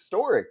 That's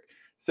historic.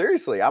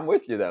 Seriously, I'm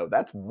with you, though.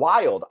 That's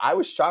wild. I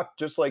was shocked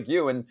just like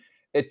you, and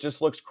it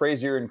just looks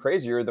crazier and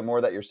crazier the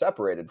more that you're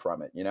separated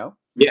from it,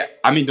 Yeah,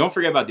 I mean, don't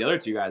forget about the other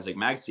two guys, like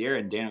Max Sierra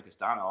and Daniel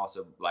Castano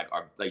also, like,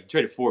 are like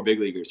traded 4 big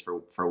leaguers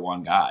for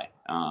one guy.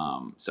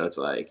 So it's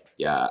like,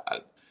 yeah,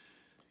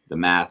 the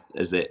math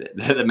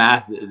the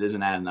math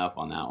isn't adding up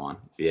on that one,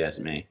 if you ask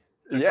me.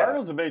 The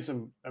Cardinals have made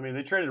some. I mean,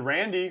 they traded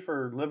Randy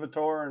for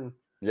Livator and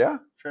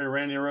traded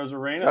Randy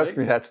Arozarena. Trust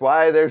me, that's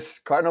why there's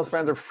Cardinals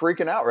fans are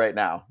freaking out right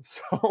now.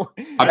 So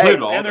I played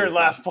with all and they're in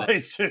last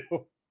place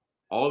too.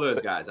 All those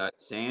guys.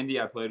 Sandy,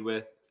 I played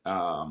with.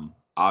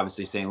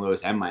 Obviously, St.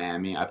 Louis and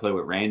Miami. I played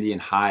with Randy in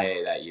High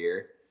A that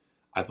year.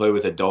 I played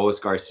with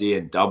Adolis Garcia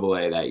in Double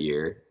A that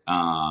year.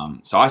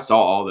 So I saw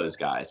all those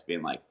guys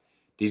being like,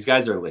 these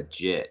guys are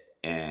legit,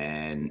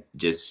 and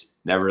just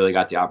never really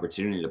got the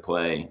opportunity to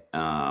play.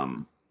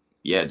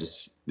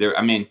 Just there.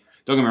 I mean,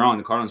 don't get me wrong.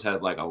 The Cardinals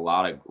had like a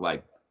lot of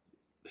like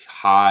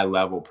high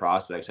level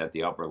prospects at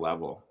the upper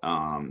level.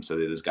 So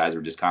those guys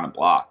were just kind of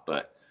blocked.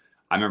 But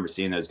I remember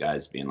seeing those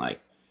guys being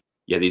like,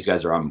 yeah, these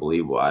guys are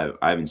unbelievable. I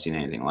haven't seen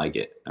anything like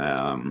it.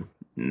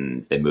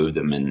 And they moved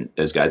them, and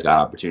those guys got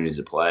opportunities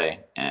to play.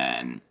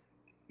 And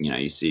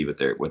you see what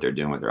they're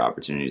doing with their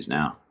opportunities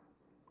now.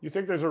 You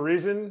think there's a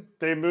reason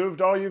they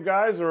moved all you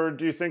guys, or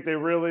do you think they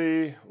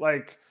really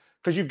like?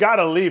 Because you got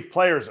to leave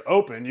players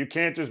open. You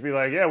can't just be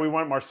like, yeah, we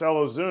want Marcell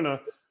Ozuna.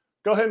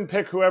 Go ahead and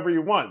pick whoever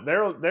you want.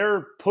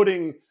 They're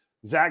putting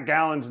Zac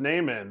Gallen's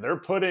name in. They're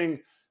putting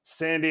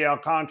Sandy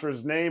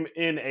Alcantara's name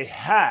in a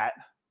hat.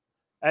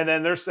 And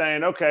then they're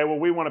saying, okay, well,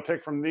 we want to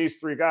pick from these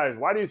 3 guys.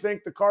 Why do you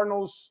think the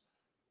Cardinals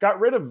got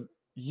rid of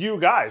you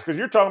guys? Because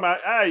you're talking about,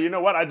 you know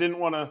what? I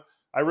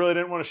really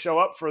didn't want to show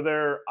up for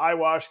their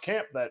eyewash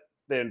camp that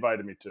they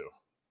invited me to.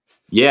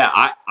 Yeah,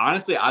 I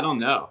honestly don't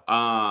know.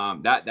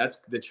 That's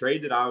the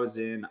trade that I was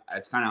in.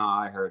 That's kind of how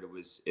I heard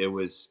it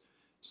was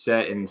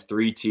set in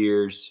 3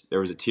 tiers. There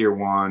was a tier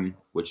 1,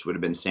 which would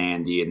have been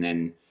Sandy, and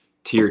then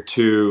tier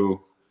 2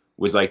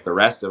 was like the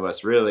rest of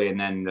us, really, and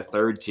then the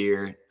 3rd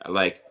tier,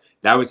 like,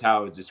 that was how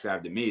it was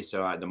described to me. So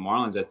the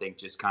Marlins, I think,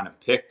 just kind of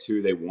picked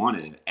who they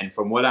wanted. And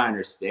from what I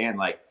understand,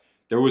 like,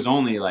 there was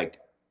only like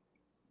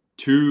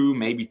 2,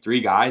 maybe 3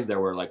 guys that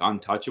were like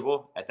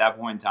untouchable at that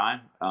point in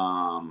time.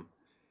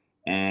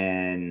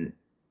 And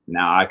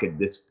now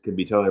this could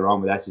be totally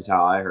wrong, but that's just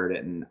how I heard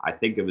it. And I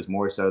think it was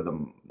more so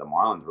the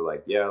Marlins were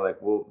like, yeah, like,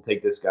 we'll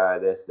take this guy,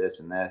 this,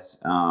 and this.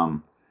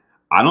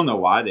 I don't know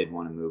why they'd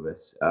want to move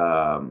us.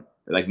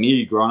 Like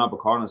me growing up a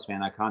Cardinals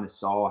fan, I kind of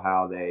saw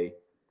how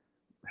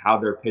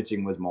their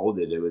pitching was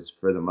molded. It was,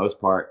 for the most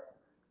part,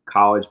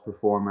 college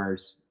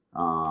performers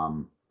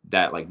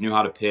that like knew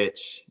how to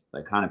pitch,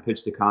 like kind of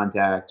pitch to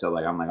contact. So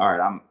like, I'm like, all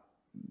right,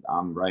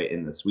 I'm right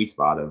in the sweet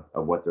spot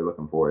of what they're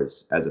looking for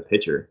as a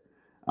pitcher.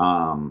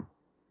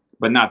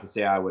 But not to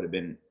say I would have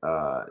been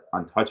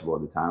untouchable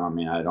at the time. I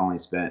mean, I'd only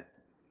spent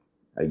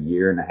a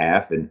year and a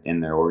half in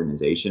their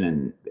organization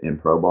and in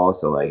pro ball.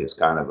 So like, it's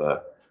kind of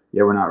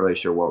we're not really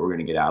sure what we're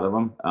going to get out of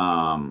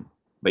them.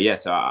 But yeah,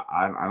 so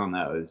I don't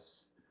know.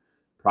 It's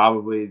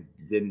probably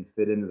didn't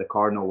fit into the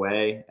Cardinal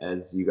way,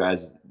 as you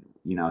guys,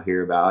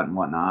 hear about and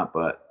whatnot.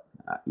 But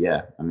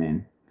yeah, I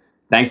mean,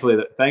 thankfully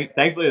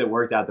it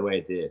worked out the way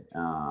it did.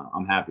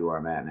 I'm happy where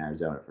I'm at in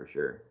Arizona for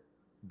sure.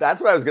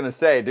 That's what I was going to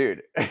say,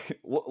 dude.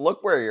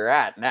 Look where you're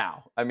at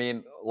now. I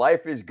mean,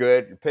 life is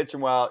good. You're pitching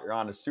well. You're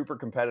on a super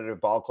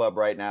competitive ball club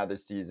right now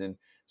this season.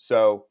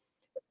 So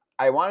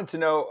I wanted to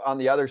know, on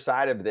the other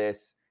side of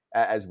this,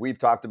 as we've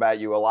talked about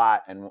you a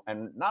lot, and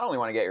not only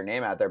want to get your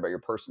name out there, but your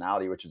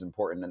personality, which is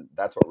important. And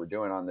that's what we're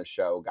doing on this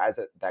show. Guys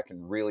that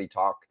can really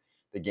talk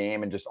the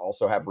game and just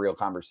also have real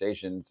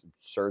conversations.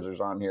 Scherzer's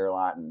on here a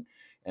lot,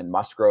 and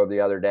Musgrove the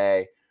other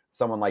day.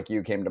 Someone like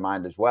you came to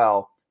mind as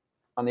well.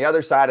 On the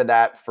other side of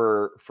that,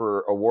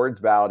 for awards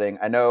balloting,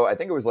 I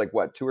think it was like,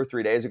 2 or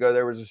 3 days ago,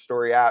 there was a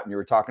story out, and you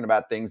were talking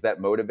about things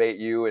that motivate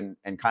you and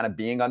kind of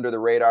being under the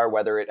radar,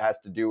 whether it has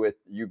to do with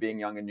you being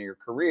young in your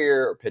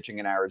career or pitching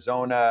in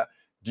Arizona.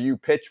 Do you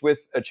pitch with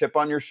a chip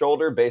on your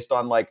shoulder based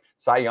on like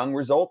Cy Young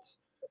results?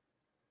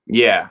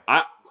 Yeah,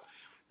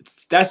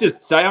 that's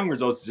just Cy Young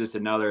results is just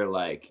another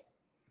like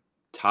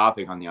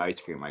topic on the ice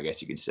cream, I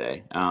guess you could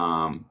say.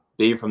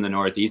 being from the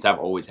Northeast, I've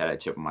always had a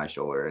chip on my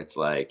shoulder. It's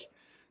like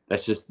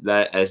that's just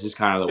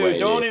kind of the way.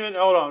 Don't even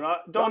hold on.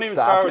 Don't even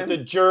start with the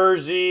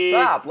jersey.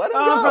 Stop. Let him go.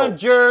 I'm from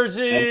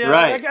Jersey. That's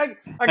right.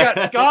 I got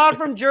Scott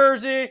from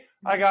Jersey.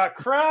 I got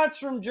Kratz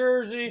from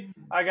Jersey.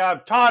 I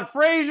got Todd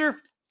Frazier.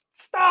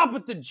 Stop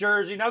with the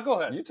Jersey. Now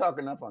go ahead. You talk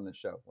enough on this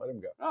show. Let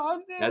him go. I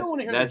don't want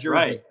to hear that's the Jersey.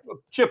 Right.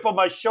 Chip on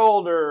my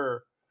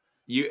shoulder.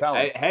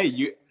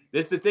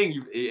 This is the thing.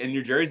 In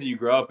New Jersey, you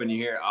grow up and you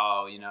hear,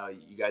 oh,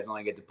 you guys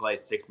only get to play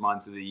 6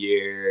 months of the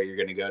year. You're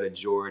going to go to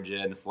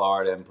Georgia and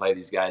Florida and play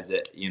these guys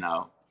that,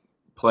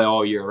 play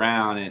all year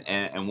round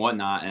and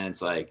whatnot. And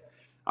it's like,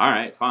 all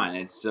right, fine.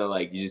 It's so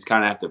like, you just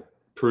kind of have to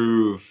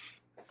prove.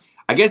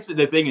 I guess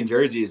the thing in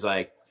Jersey is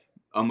like,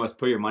 almost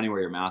put your money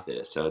where your mouth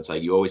is. So it's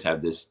like, you always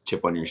have this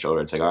chip on your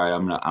shoulder. It's like, all right,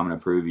 I'm going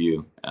to prove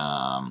you.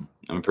 I'm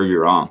going to prove you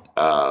wrong.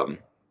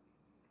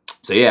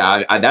 So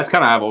yeah, that's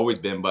kind of how I've always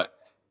been, but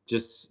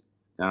just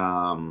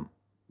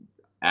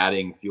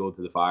adding fuel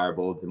to the fire,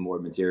 bulletin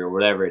board material,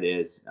 whatever it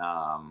is.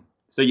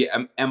 So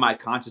yeah, am I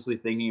consciously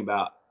thinking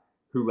about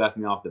who left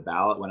me off the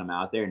ballot when I'm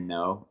out there?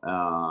 No.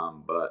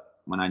 But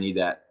when I need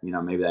that,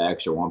 maybe that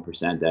extra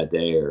 1% that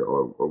day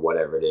or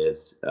whatever it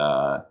is,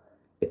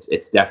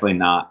 it's definitely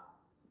not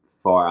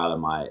far out of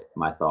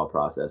my thought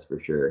process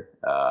for sure.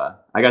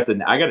 I got a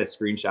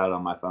screenshot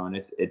on my phone.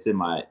 It's in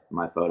my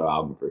photo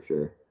album for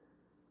sure.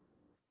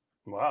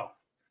 Wow.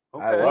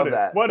 Okay. I love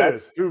that.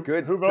 That's Who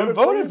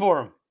voted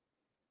for him?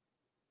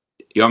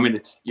 You want me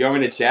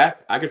to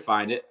check? I could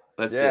find it.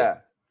 Let's see.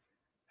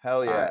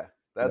 Hell yeah. Right.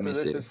 That's what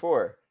this is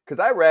for. Because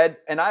I read,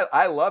 and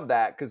I love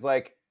that, because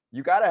like,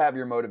 you got to have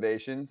your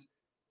motivations.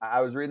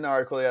 I was reading the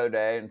article the other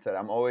day and said,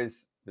 I'm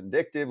always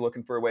vindictive,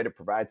 looking for a way to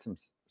provide some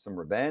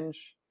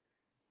revenge.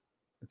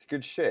 It's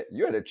good shit.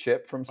 You had a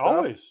chip from stuff.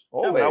 Always.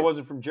 Yeah, but I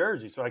wasn't from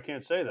Jersey, so I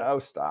can't say that. Oh,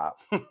 stop.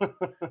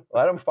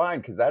 Let him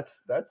find, because that's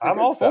the I'm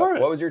good all stuff. for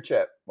it. What was your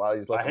chip while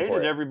he's looking for it? I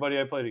hated everybody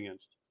I played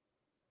against.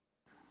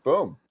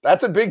 Boom.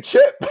 That's a big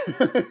chip.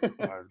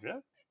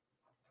 Yeah.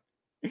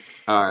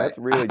 All right. That's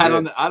really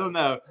good. I don't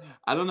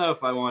know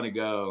if I want to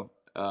go.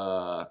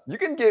 You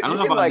can get. I don't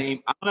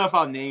know if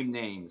I'll name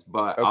names,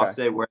 but okay. I'll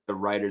say where the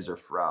writers are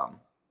from.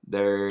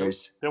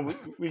 There's. Then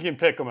we can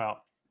pick them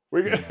out.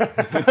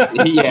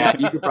 Yeah,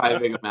 you could probably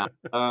pick them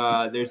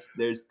out.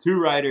 There's 2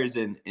 writers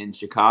in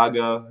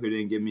Chicago who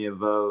didn't give me a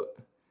vote.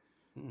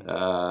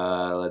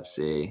 Let's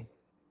see.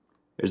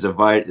 There's a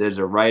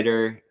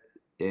writer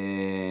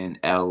in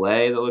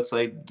LA that looks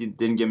like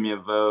didn't give me a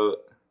vote.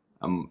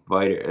 I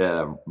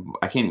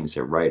can't even say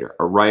writer.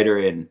 A writer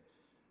in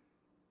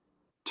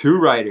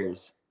 2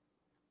 writers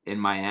in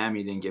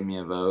Miami didn't give me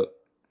a vote.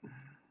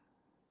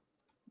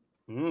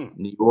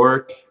 New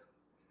York.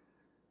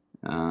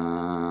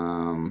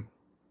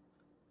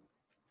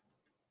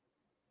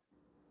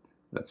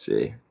 Let's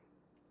see.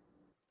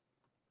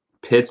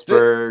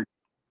 Pittsburgh.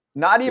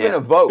 Not even a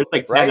vote. There's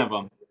like 10 right? of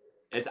them.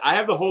 I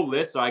have the whole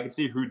list, so I can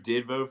see who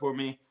did vote for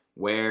me.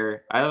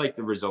 Where I like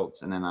the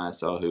results, and then I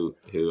saw who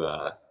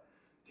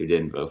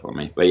didn't vote for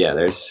me. But yeah,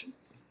 there's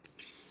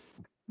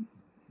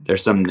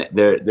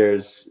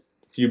a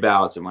few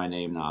ballots with my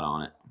name not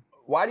on it.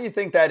 Why do you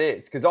think that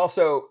is? Because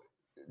also,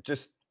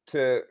 just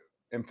to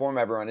inform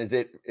everyone, is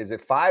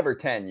it 5 or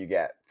 10 you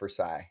get for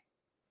Cy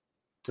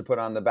to put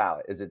on the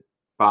ballot? Is it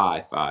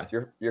 5?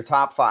 Your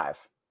top 5.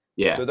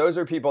 Yeah. So those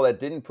are people that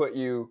didn't put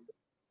you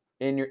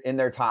in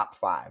their top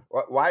 5.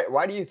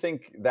 Why do you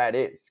think that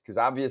is? Because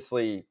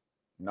obviously,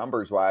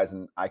 numbers wise,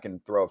 and I can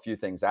throw a few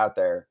things out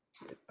there,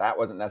 that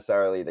wasn't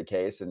necessarily the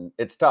case, and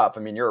it's tough. I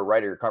mean, you're a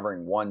writer, you're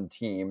covering one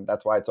team.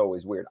 That's why it's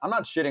always weird. I'm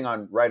not shitting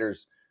on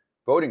writers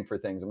voting for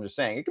things. I'm just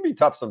saying it can be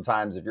tough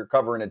sometimes if you're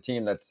covering a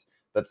team that's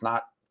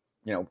not,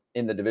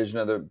 in the division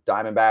of the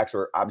Diamondbacks,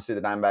 or obviously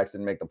the Diamondbacks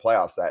didn't make the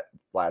playoffs that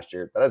last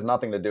year. That has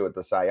nothing to do with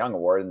the Cy Young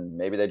Award, and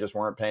maybe they just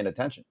weren't paying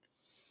attention.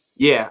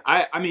 Yeah,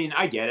 I mean,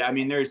 I get it. I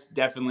mean, there's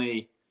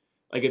definitely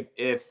like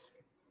if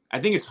I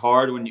think it's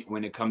hard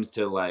when it comes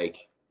to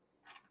like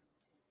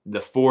the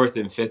 4th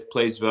and 5th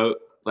place vote.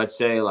 Let's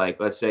say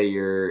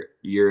you're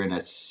in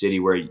a city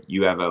where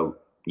you have an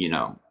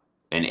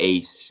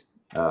ace,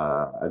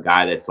 a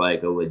guy that's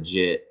like a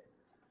legit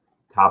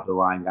top of the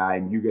line guy,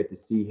 and you get to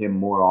see him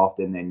more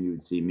often than you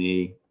would see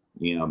me.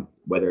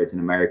 Whether it's an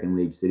American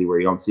League city where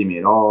you don't see me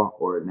at all,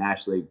 or a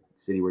National League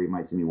city where you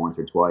might see me once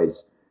or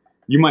twice,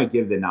 you might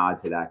give the nod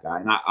to that guy,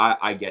 and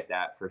I get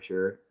that for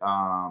sure.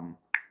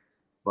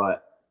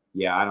 But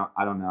yeah,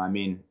 I don't know. I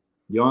mean,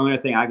 the only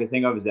other thing I can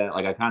think of is that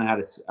like I kind of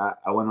had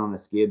I went on a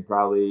skid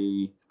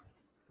probably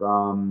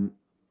from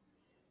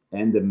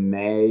middle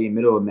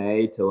of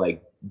May to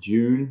like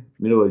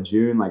middle of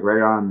June, like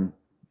right on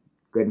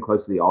getting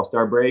close to the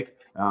All-Star break.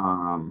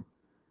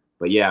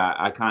 But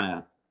yeah,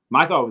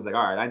 my thought was like,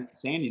 all right,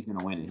 Sandy's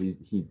gonna win it.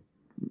 He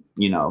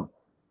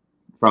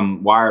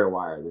from wire to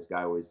wire, this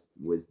guy was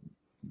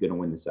gonna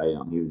win the Cy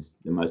Young. He was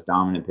the most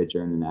dominant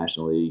pitcher in the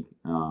National League,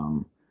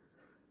 and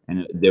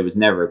there was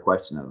never a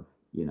question of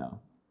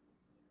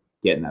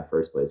getting that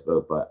first place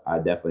vote. But I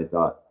definitely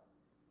thought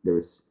there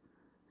was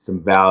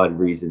some valid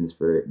reasons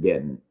for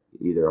getting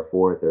either a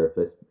fourth or a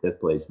fifth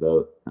place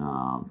vote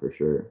for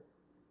sure.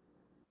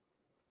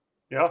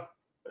 Yeah,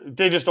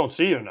 they just don't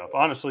see you enough,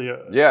 honestly.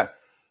 Yeah,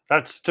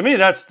 that's to me.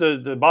 That's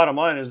the bottom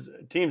line is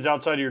teams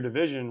outside of your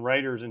division,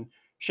 writers, and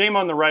shame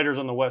on the writers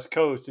on the West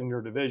Coast in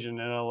your division,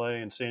 in LA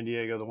and San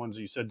Diego, the ones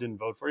that you said didn't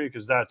vote for you,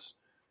 because that's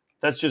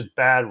just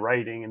bad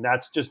writing, and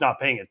that's just not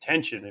paying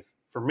attention. If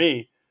for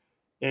me,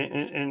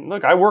 and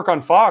look, I work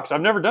on Fox.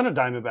 I've never done a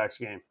Diamondbacks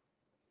game.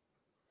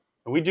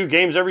 And we do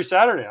games every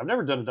Saturday. I've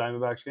never done a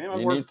Diamondbacks game.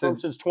 I've worked for them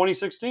since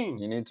 2016.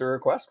 You need to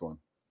request one.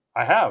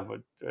 I have,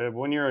 but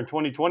 1 year in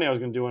 2020, I was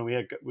going to do one.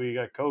 We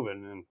got COVID,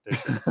 and they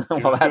said,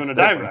 well, that's doing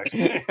a Diamondbacks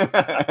game.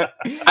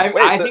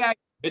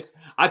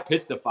 I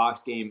pitched a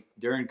Fox game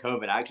during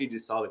COVID. I actually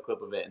just saw the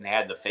clip of it, and they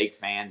had the fake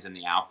fans in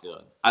the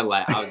outfield. I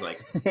was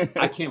like,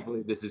 I can't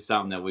believe this is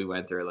something that we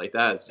went through. Like,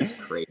 that is just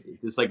crazy.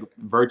 Just like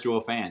virtual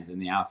fans in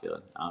the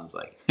outfield. I was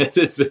like,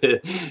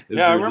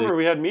 I remember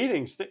we had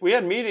meetings.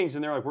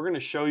 And they're like, we're going to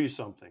show you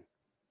something.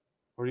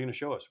 What are you going to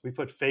show us? We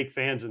put fake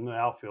fans in the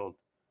outfield.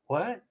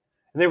 What?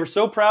 And they were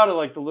so proud of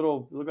like the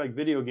little look like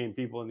video game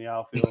people in the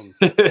outfield.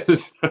 It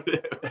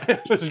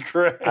was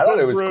great. I thought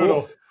it was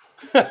cool.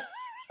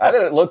 I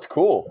thought it looked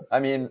cool. I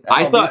mean,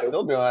 I thought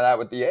still doing that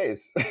with the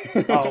A's.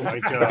 Oh my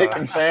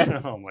god!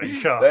 Fans. Oh my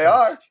god! They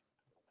are.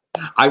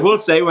 I will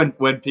say when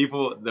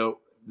people when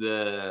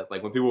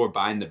people were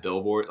buying the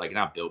billboard, like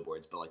not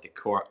billboards, but like the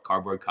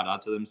cardboard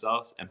cutouts of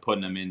themselves and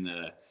putting them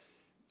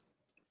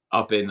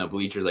up in the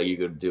bleachers, like you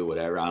could do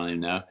whatever. I don't even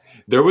know.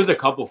 There was a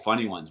couple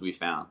funny ones we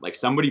found. Like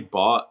somebody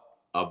bought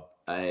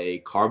a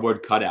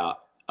cardboard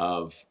cutout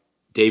of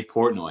Dave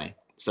Portnoy.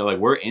 So like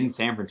we're in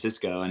San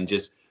Francisco, and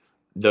just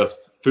the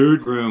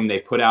food room they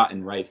put out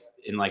in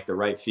like the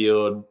right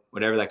field,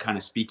 whatever that kind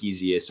of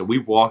speakeasy is. So we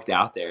walked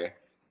out there,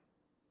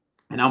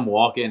 and I'm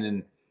walking,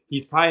 and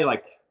he's probably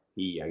like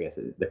I guess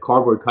the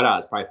cardboard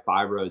cutout is probably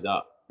 5 rows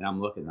up, and I'm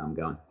looking, and I'm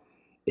going,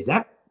 is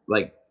that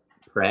like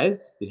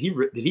Prez? Did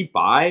he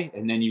buy?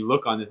 And then you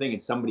look on the thing,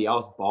 and somebody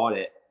else bought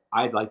it.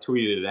 I like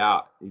tweeted it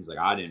out. He was like,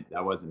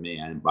 that wasn't me.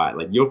 I didn't buy it.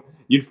 Like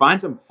you'd find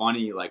some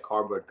funny like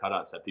cardboard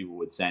cutouts that people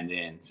would send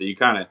in. So you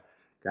kind of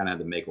have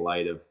to make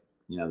light of,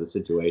 the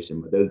situation.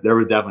 But there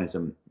was definitely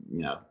some,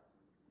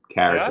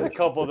 character. I had a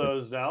couple of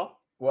those now.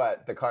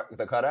 What, the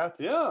cutouts?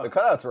 Yeah, the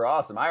cutouts were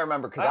awesome. I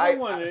remember because I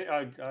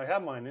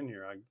have mine in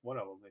here. One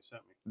of them they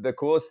sent me. The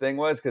coolest thing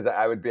was because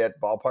I would be at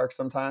ballparks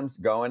sometimes,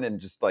 going and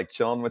just like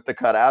chilling with the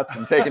cutouts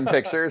and taking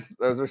pictures.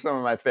 Those are some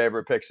of my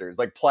favorite pictures.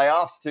 Like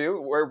playoffs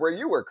too, where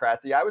you were,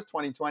 Kratzy. I was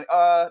 2020.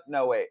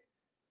 No, wait,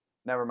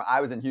 never mind.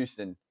 I was in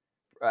Houston,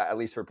 at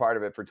least for part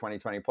of it for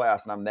 2020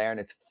 playoffs, and I'm there, and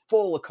it's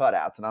full of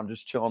cutouts, and I'm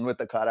just chilling with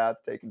the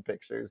cutouts, taking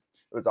pictures.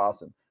 It was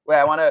awesome. Wait,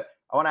 I want to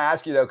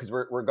ask you though, because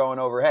we're going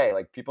over. Hey,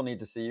 like people need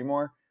to see you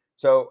more.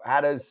 So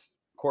how does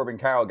Corbin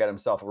Carroll get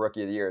himself a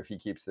Rookie of the Year if he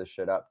keeps this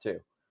shit up too?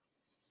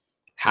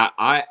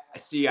 I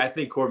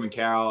think Corbin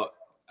Carroll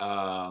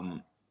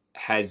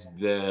has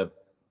the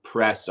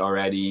press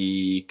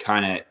already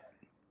kind of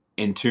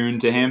in tune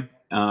to him.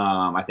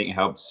 I think it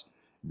helps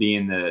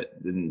being I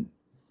think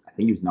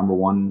he was number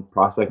 1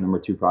 prospect, number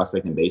 2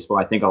 prospect in baseball.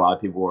 I think a lot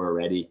of people were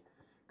already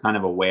kind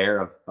of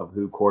aware of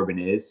who Corbin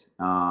is.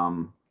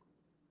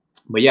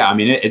 But yeah, I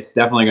mean, it's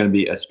definitely going to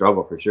be a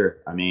struggle for sure.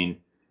 I mean,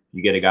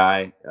 you get a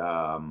guy,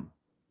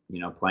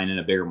 playing in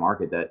a bigger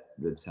market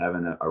that's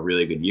having a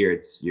really good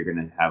year. You're going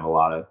to have a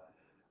lot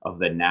of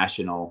the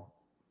national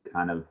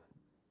kind of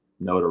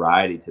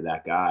notoriety to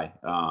that guy.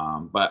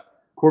 But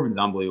Corbin's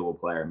an unbelievable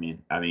player.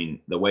 I mean,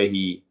 the way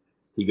he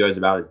goes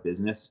about his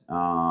business,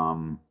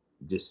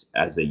 just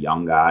as a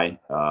young guy,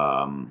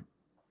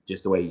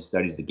 just the way he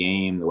studies the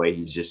game, the way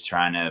he's just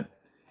trying to,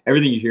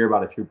 everything you hear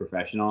about a true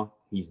professional,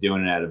 he's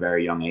doing it at a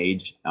very young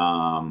age.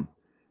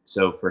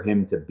 So for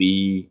him to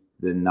be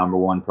the number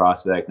 1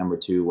 prospect, number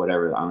 2,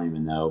 whatever, I don't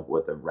even know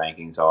what the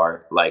rankings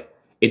are. Like,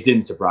 it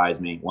didn't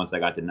surprise me once I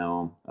got to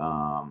know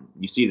him.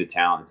 You see the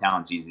talent. The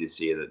talent's easy to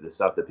see. The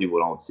stuff that people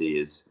don't see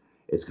is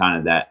kind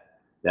of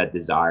that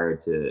desire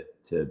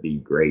to be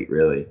great,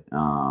 really.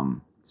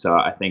 So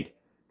I think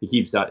if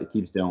he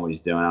keeps doing what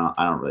he's doing,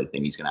 I don't really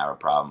think he's going to have a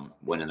problem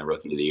winning the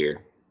Rookie of the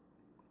Year.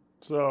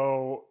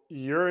 So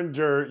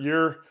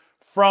you're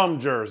from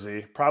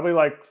Jersey, probably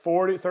like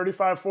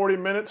 35, 40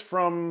 minutes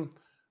from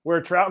where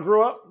Trout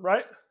grew up,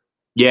 right?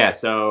 Yeah,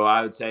 so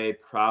I would say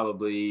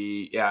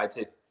probably, I'd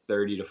say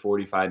 30 to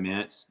 45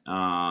 minutes.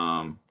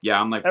 I'm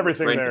like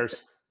everything there's.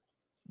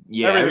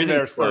 Yeah, everything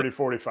there's 30,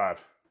 45.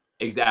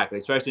 Exactly,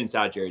 especially in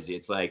South Jersey.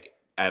 It's like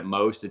at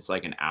most it's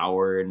like an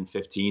hour and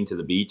 15 to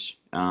the beach.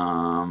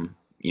 We're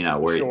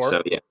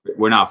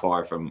not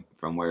far from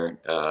where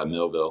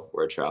Millville,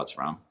 where Trout's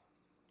from.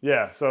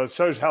 Yeah, so it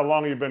shows how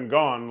long you've been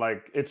gone.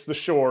 Like, it's the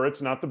shore,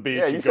 it's not the beach.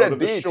 Yeah, you said go to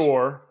beach. The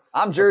shore.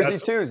 I'm Jersey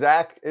too,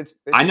 Zach. It's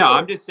I know. shore.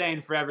 I'm just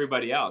saying for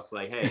everybody else,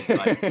 like, hey,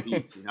 like the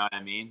beach. You know what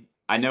I mean?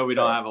 I know we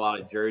don't have a lot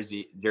of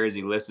Jersey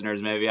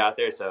listeners maybe out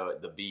there, so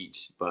the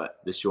beach, but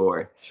the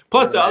shore.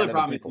 Plus, the other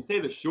problem is you say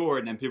the shore,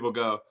 and then people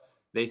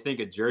they think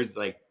of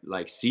Jersey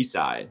like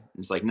seaside.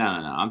 It's like no.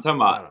 I'm talking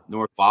about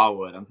North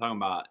Ballwood. I'm talking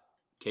about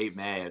Cape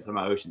May. I'm talking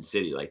about Ocean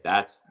City. Like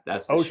that's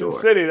the Ocean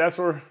shore. City. That's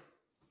where.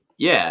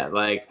 Yeah,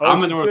 like Ocean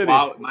I'm in North City.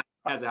 Wildwood. My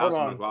has a house in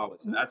Hold North on.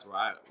 Wildwood, so that's where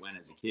I went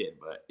as a kid.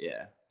 But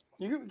yeah,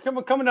 You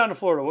coming down to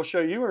Florida? We'll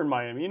show you. You were in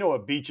Miami. You know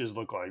what beaches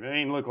look like. They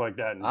ain't look like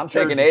that. I'm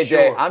Jersey taking AJ.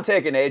 Shore. I'm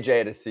taking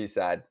AJ to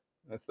Seaside.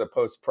 That's the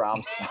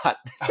post-prom spot.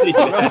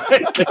 Oh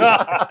my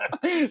God.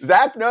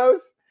 Zach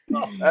knows.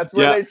 That's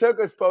where Yeah. they took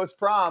us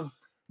post-prom.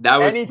 that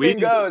was Anything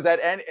goes at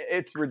any.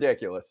 It's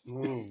ridiculous.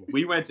 Ooh.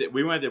 We went to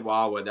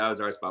Wildwood. That was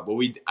our spot. But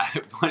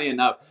funny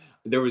enough,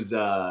 there was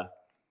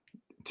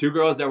 2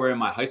 girls that were in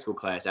my high school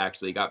class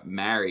actually got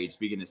married.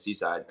 Speaking of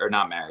Seaside, or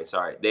not married,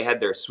 sorry, they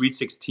had their Sweet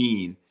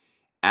 16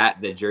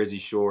 at the Jersey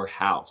Shore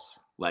house,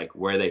 like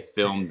where they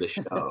filmed the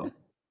show.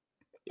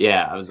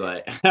 Yeah, I was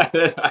like,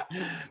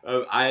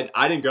 I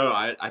didn't go.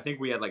 I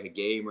think we had like a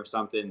game or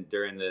something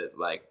during the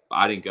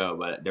I didn't go,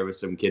 but there was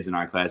some kids in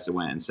our class that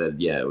went and said,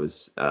 yeah, it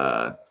was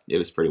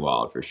pretty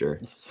wild for sure.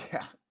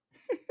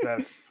 Yeah.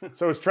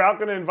 So is Trout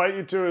going to invite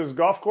you to his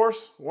golf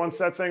course once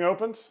that thing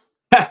opens?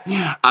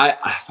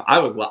 I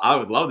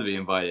would love to be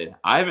invited.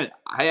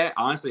 I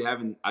honestly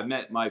haven't. I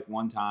met Mike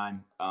one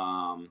time.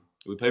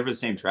 We played for the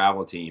same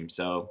travel team.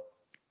 So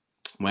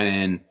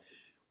the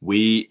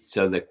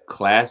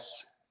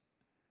class,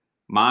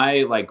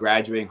 my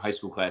graduating high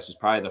school class was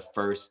probably the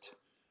first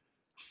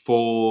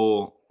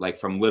full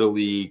from Little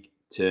League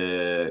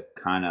to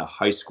kind of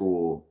high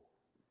school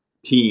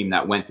team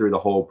that went through the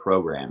whole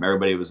program.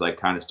 Everybody was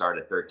kind of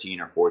started at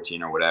 13 or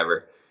 14 or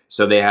whatever.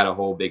 So they had a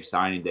whole big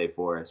signing day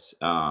for us.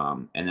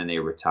 And then they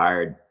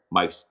retired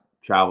Mike's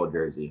travel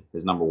jersey,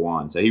 his number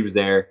 1. So he was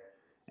there.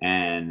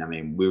 And I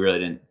mean, we really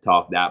didn't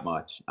talk that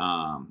much.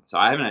 So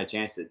I haven't had a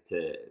chance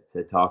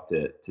to talk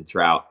to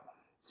Trout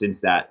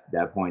since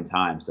that point in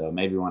time. So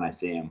maybe when I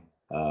see him,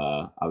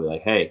 I'll be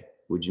like, hey,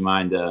 would you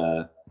mind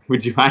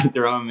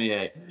throwing me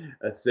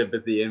a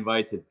sympathy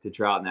invite to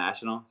Trout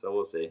National? So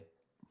we'll see.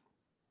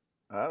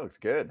 That looks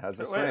good. How's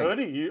the swing?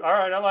 Hoodie. All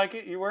right, I like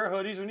it. You wear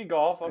hoodies when you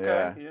golf.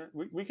 Okay, yeah.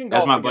 We can golf.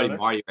 That's my together. buddy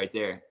Marty right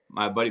there.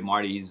 My buddy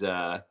Marty, he's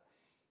a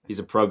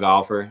pro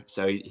golfer,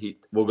 so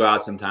we'll go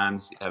out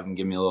sometimes, have him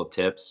give me a little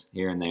tips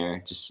here and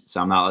there, just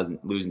so I'm not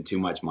losing too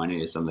much money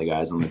to some of the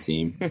guys on the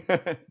team.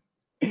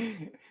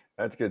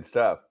 That's good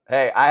stuff.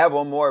 Hey, I have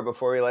one more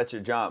before we let you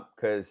jump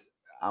because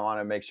I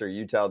want to make sure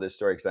you tell this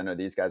story because I know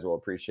these guys will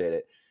appreciate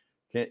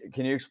it.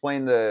 Can you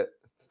explain the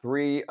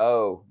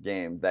 3-0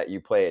 game that you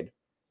played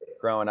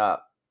growing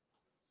up?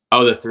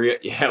 Oh, the 3,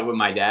 yeah, with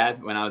my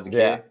dad when I was a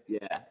kid.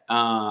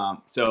 Yeah.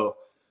 So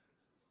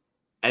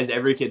as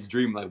every kid's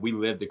dream, we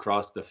lived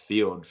across the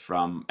field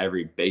from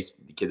every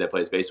kid that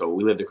plays baseball.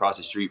 We lived across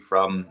the street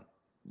from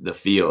the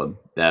field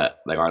that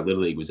our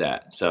Little League was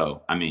at.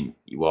 So, I mean,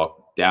 you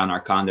walk down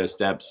our condo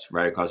steps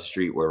right across the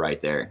street, we're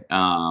right there.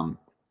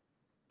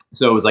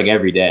 So it was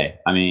every day.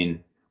 I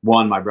mean,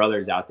 my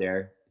brother's out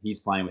there, he's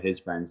playing with his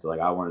friends. So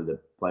I wanted to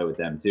play with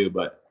them too,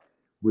 but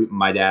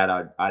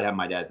I'd have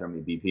my dad throw me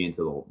BP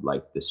until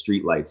the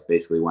street lights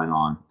basically went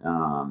on.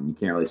 You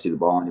can't really see the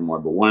ball anymore.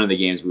 But one of the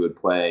games we would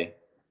play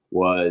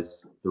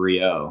was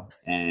 3-0,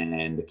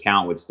 and the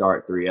count would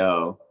start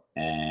 3-0,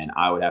 and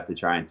I would have to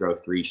try and throw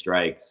 3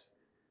 strikes,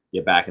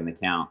 get back in the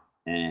count,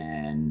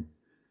 and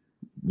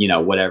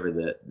whatever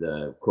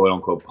the quote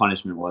unquote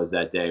punishment was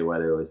that day,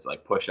 whether it was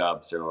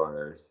push-ups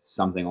or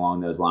something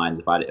along those lines,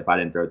 if I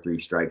didn't throw 3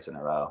 strikes in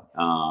a row,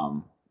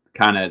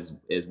 kind of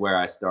is where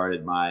I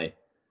started my.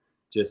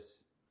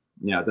 Just,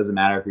 it doesn't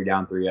matter if you're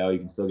down 3-0, you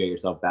can still get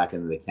yourself back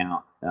into the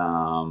count.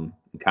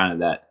 Kind of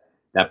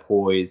that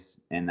poise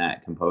and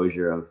that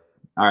composure of,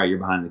 all right, you're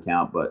behind the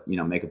count, but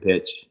make a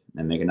pitch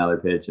and make another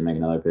pitch and make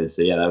another pitch.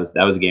 So yeah,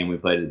 that was a game we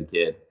played as a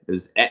kid. It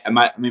was,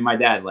 my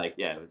dad,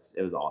 it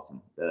was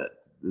awesome.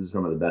 This is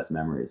some of the best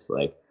memories,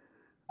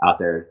 out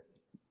there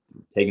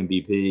taking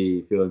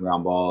BP, fielding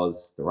ground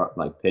balls,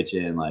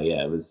 pitching,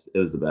 it was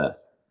the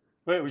best.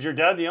 Wait, was your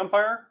dad the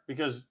umpire?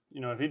 Because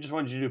if he just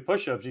wanted you to do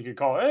push-ups, you could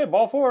call, "Hey,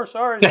 ball 4,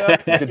 sorry,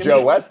 Dad." You could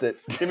Joe West it.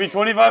 Give me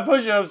 25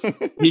 push-ups.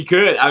 He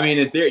could. I mean,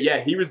 in theory, yeah,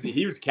 he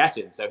was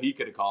catching, so he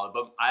could have called it.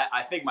 But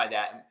I think my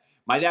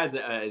dad's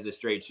is a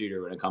straight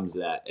shooter when it comes to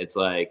that. It's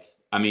I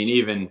mean,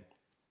 even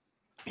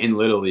in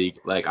Little League,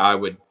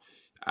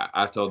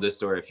 I've told this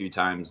story a few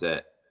times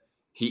that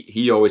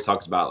he always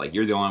talks about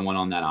you're the only one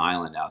on that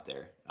island out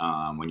there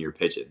when you're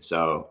pitching.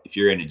 So if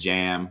you're in a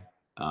jam.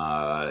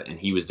 And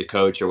he was the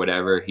coach or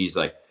whatever, he's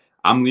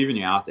I'm leaving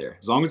you out there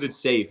as long as it's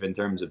safe in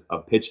terms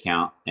of pitch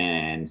count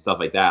and stuff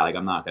like that.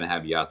 I'm not going to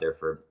have you out there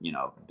for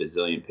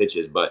bazillion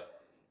pitches,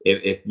 but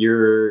if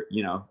you're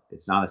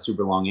it's not a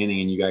super long inning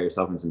and you got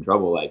yourself in some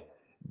trouble,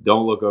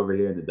 don't look over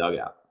here in the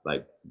dugout.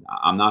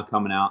 I'm not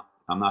coming out.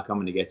 I'm not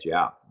coming to get you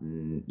out.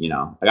 And,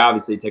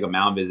 obviously take a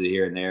mound visit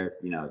here and there,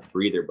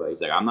 breather, but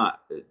he's I'm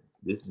not.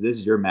 This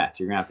is your match.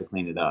 You're gonna have to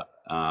clean it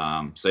up.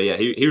 So yeah,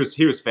 he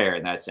was fair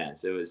in that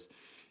sense.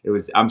 It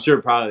was, I'm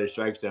sure, probably the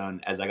strike zone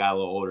as I got a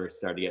little older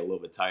started to get a little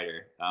bit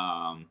tighter.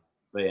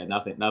 But yeah,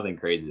 nothing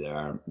crazy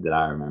that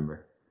I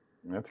remember.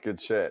 That's good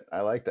shit.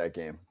 I like that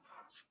game.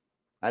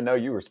 I know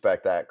you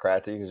respect that,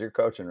 Kratzy, because you're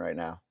coaching right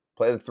now.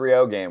 Play the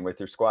 3-0 game with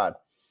your squad.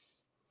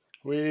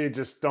 We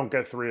just don't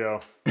get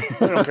 3-0.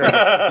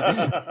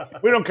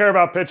 We don't care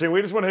about pitching.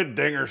 We just want to hit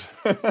dingers.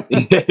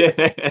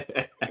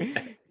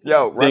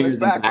 Yo, run dingers this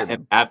back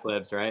and bat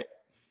flips, right?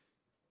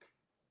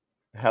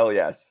 Hell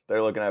yes.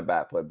 They're looking at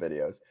bat flip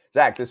videos.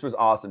 Zach, this was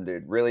awesome,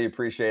 dude. Really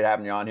appreciate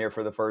having you on here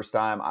for the first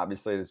time.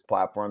 Obviously, this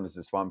platform, this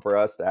is fun for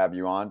us to have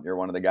you on. You're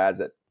one of the guys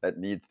that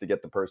needs to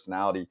get the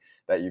personality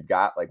that you've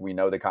got. Like, we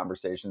know the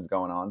conversation's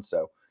going on.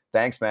 So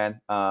thanks,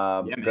 man.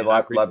 Man, good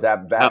luck. Love to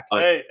have you back.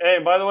 Hey,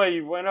 by the way,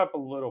 you went up a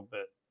little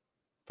bit.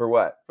 For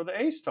what? For the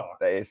ace talk.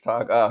 The ace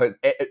talk? Oh,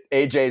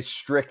 AJ's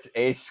strict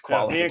ace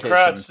qualifications. Me and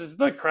Kratz.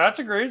 Look, Kratz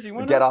agrees. He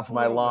went Get off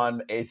my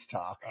lawn, ace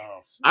talk.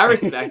 Oh. I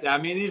respect that.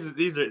 I mean,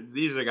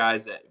 these are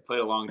guys that played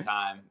a long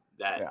time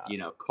that,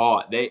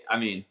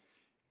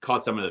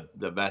 caught some of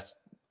the best,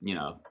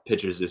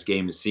 pitchers this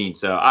game has seen.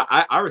 So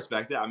I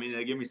respect it. I mean,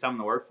 they give me something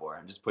to work for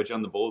and just put you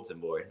on the bulletin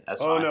board. That's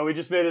fine. Oh, no, we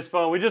just made his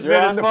phone.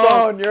 You're on the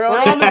phone. We're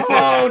on the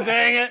phone,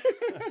 dang it.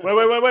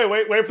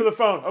 Wait for the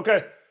phone.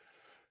 Okay.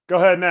 Go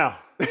ahead now.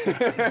 Take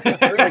a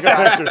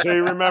picture so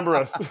you remember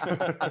us.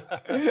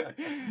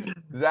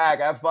 Zach,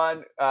 have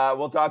fun.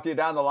 We'll talk to you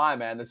down the line,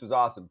 man. This was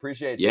awesome.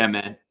 Appreciate you. Yeah,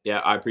 man. Yeah,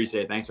 I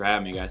appreciate it. Thanks for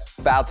having me, guys.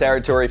 Foul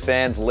Territory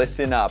fans,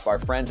 listen up. Our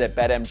friends at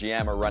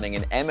BetMGM are running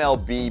an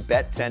MLB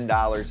Bet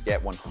 $10,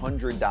 get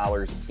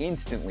 $100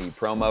 instantly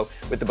promo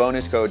with the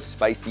bonus code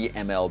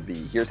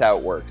SPICYMLB. Here's how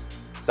it works.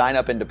 Sign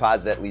up and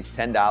deposit at least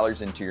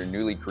 $10 into your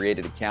newly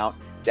created account.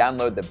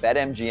 Download the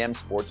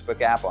BetMGM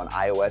Sportsbook app on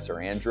iOS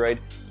or Android.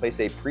 Place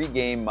a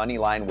pregame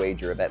moneyline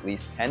wager of at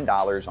least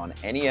 $10 on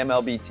any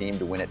MLB team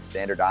to win at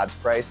standard odds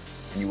price,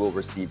 and you will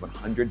receive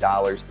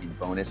 $100 in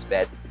bonus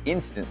bets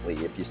instantly.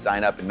 If you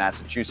sign up in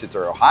Massachusetts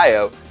or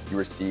Ohio, you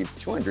receive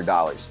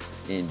 $200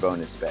 in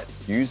bonus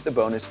bets. Use the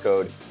bonus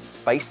code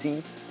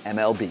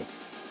SPICYMLB.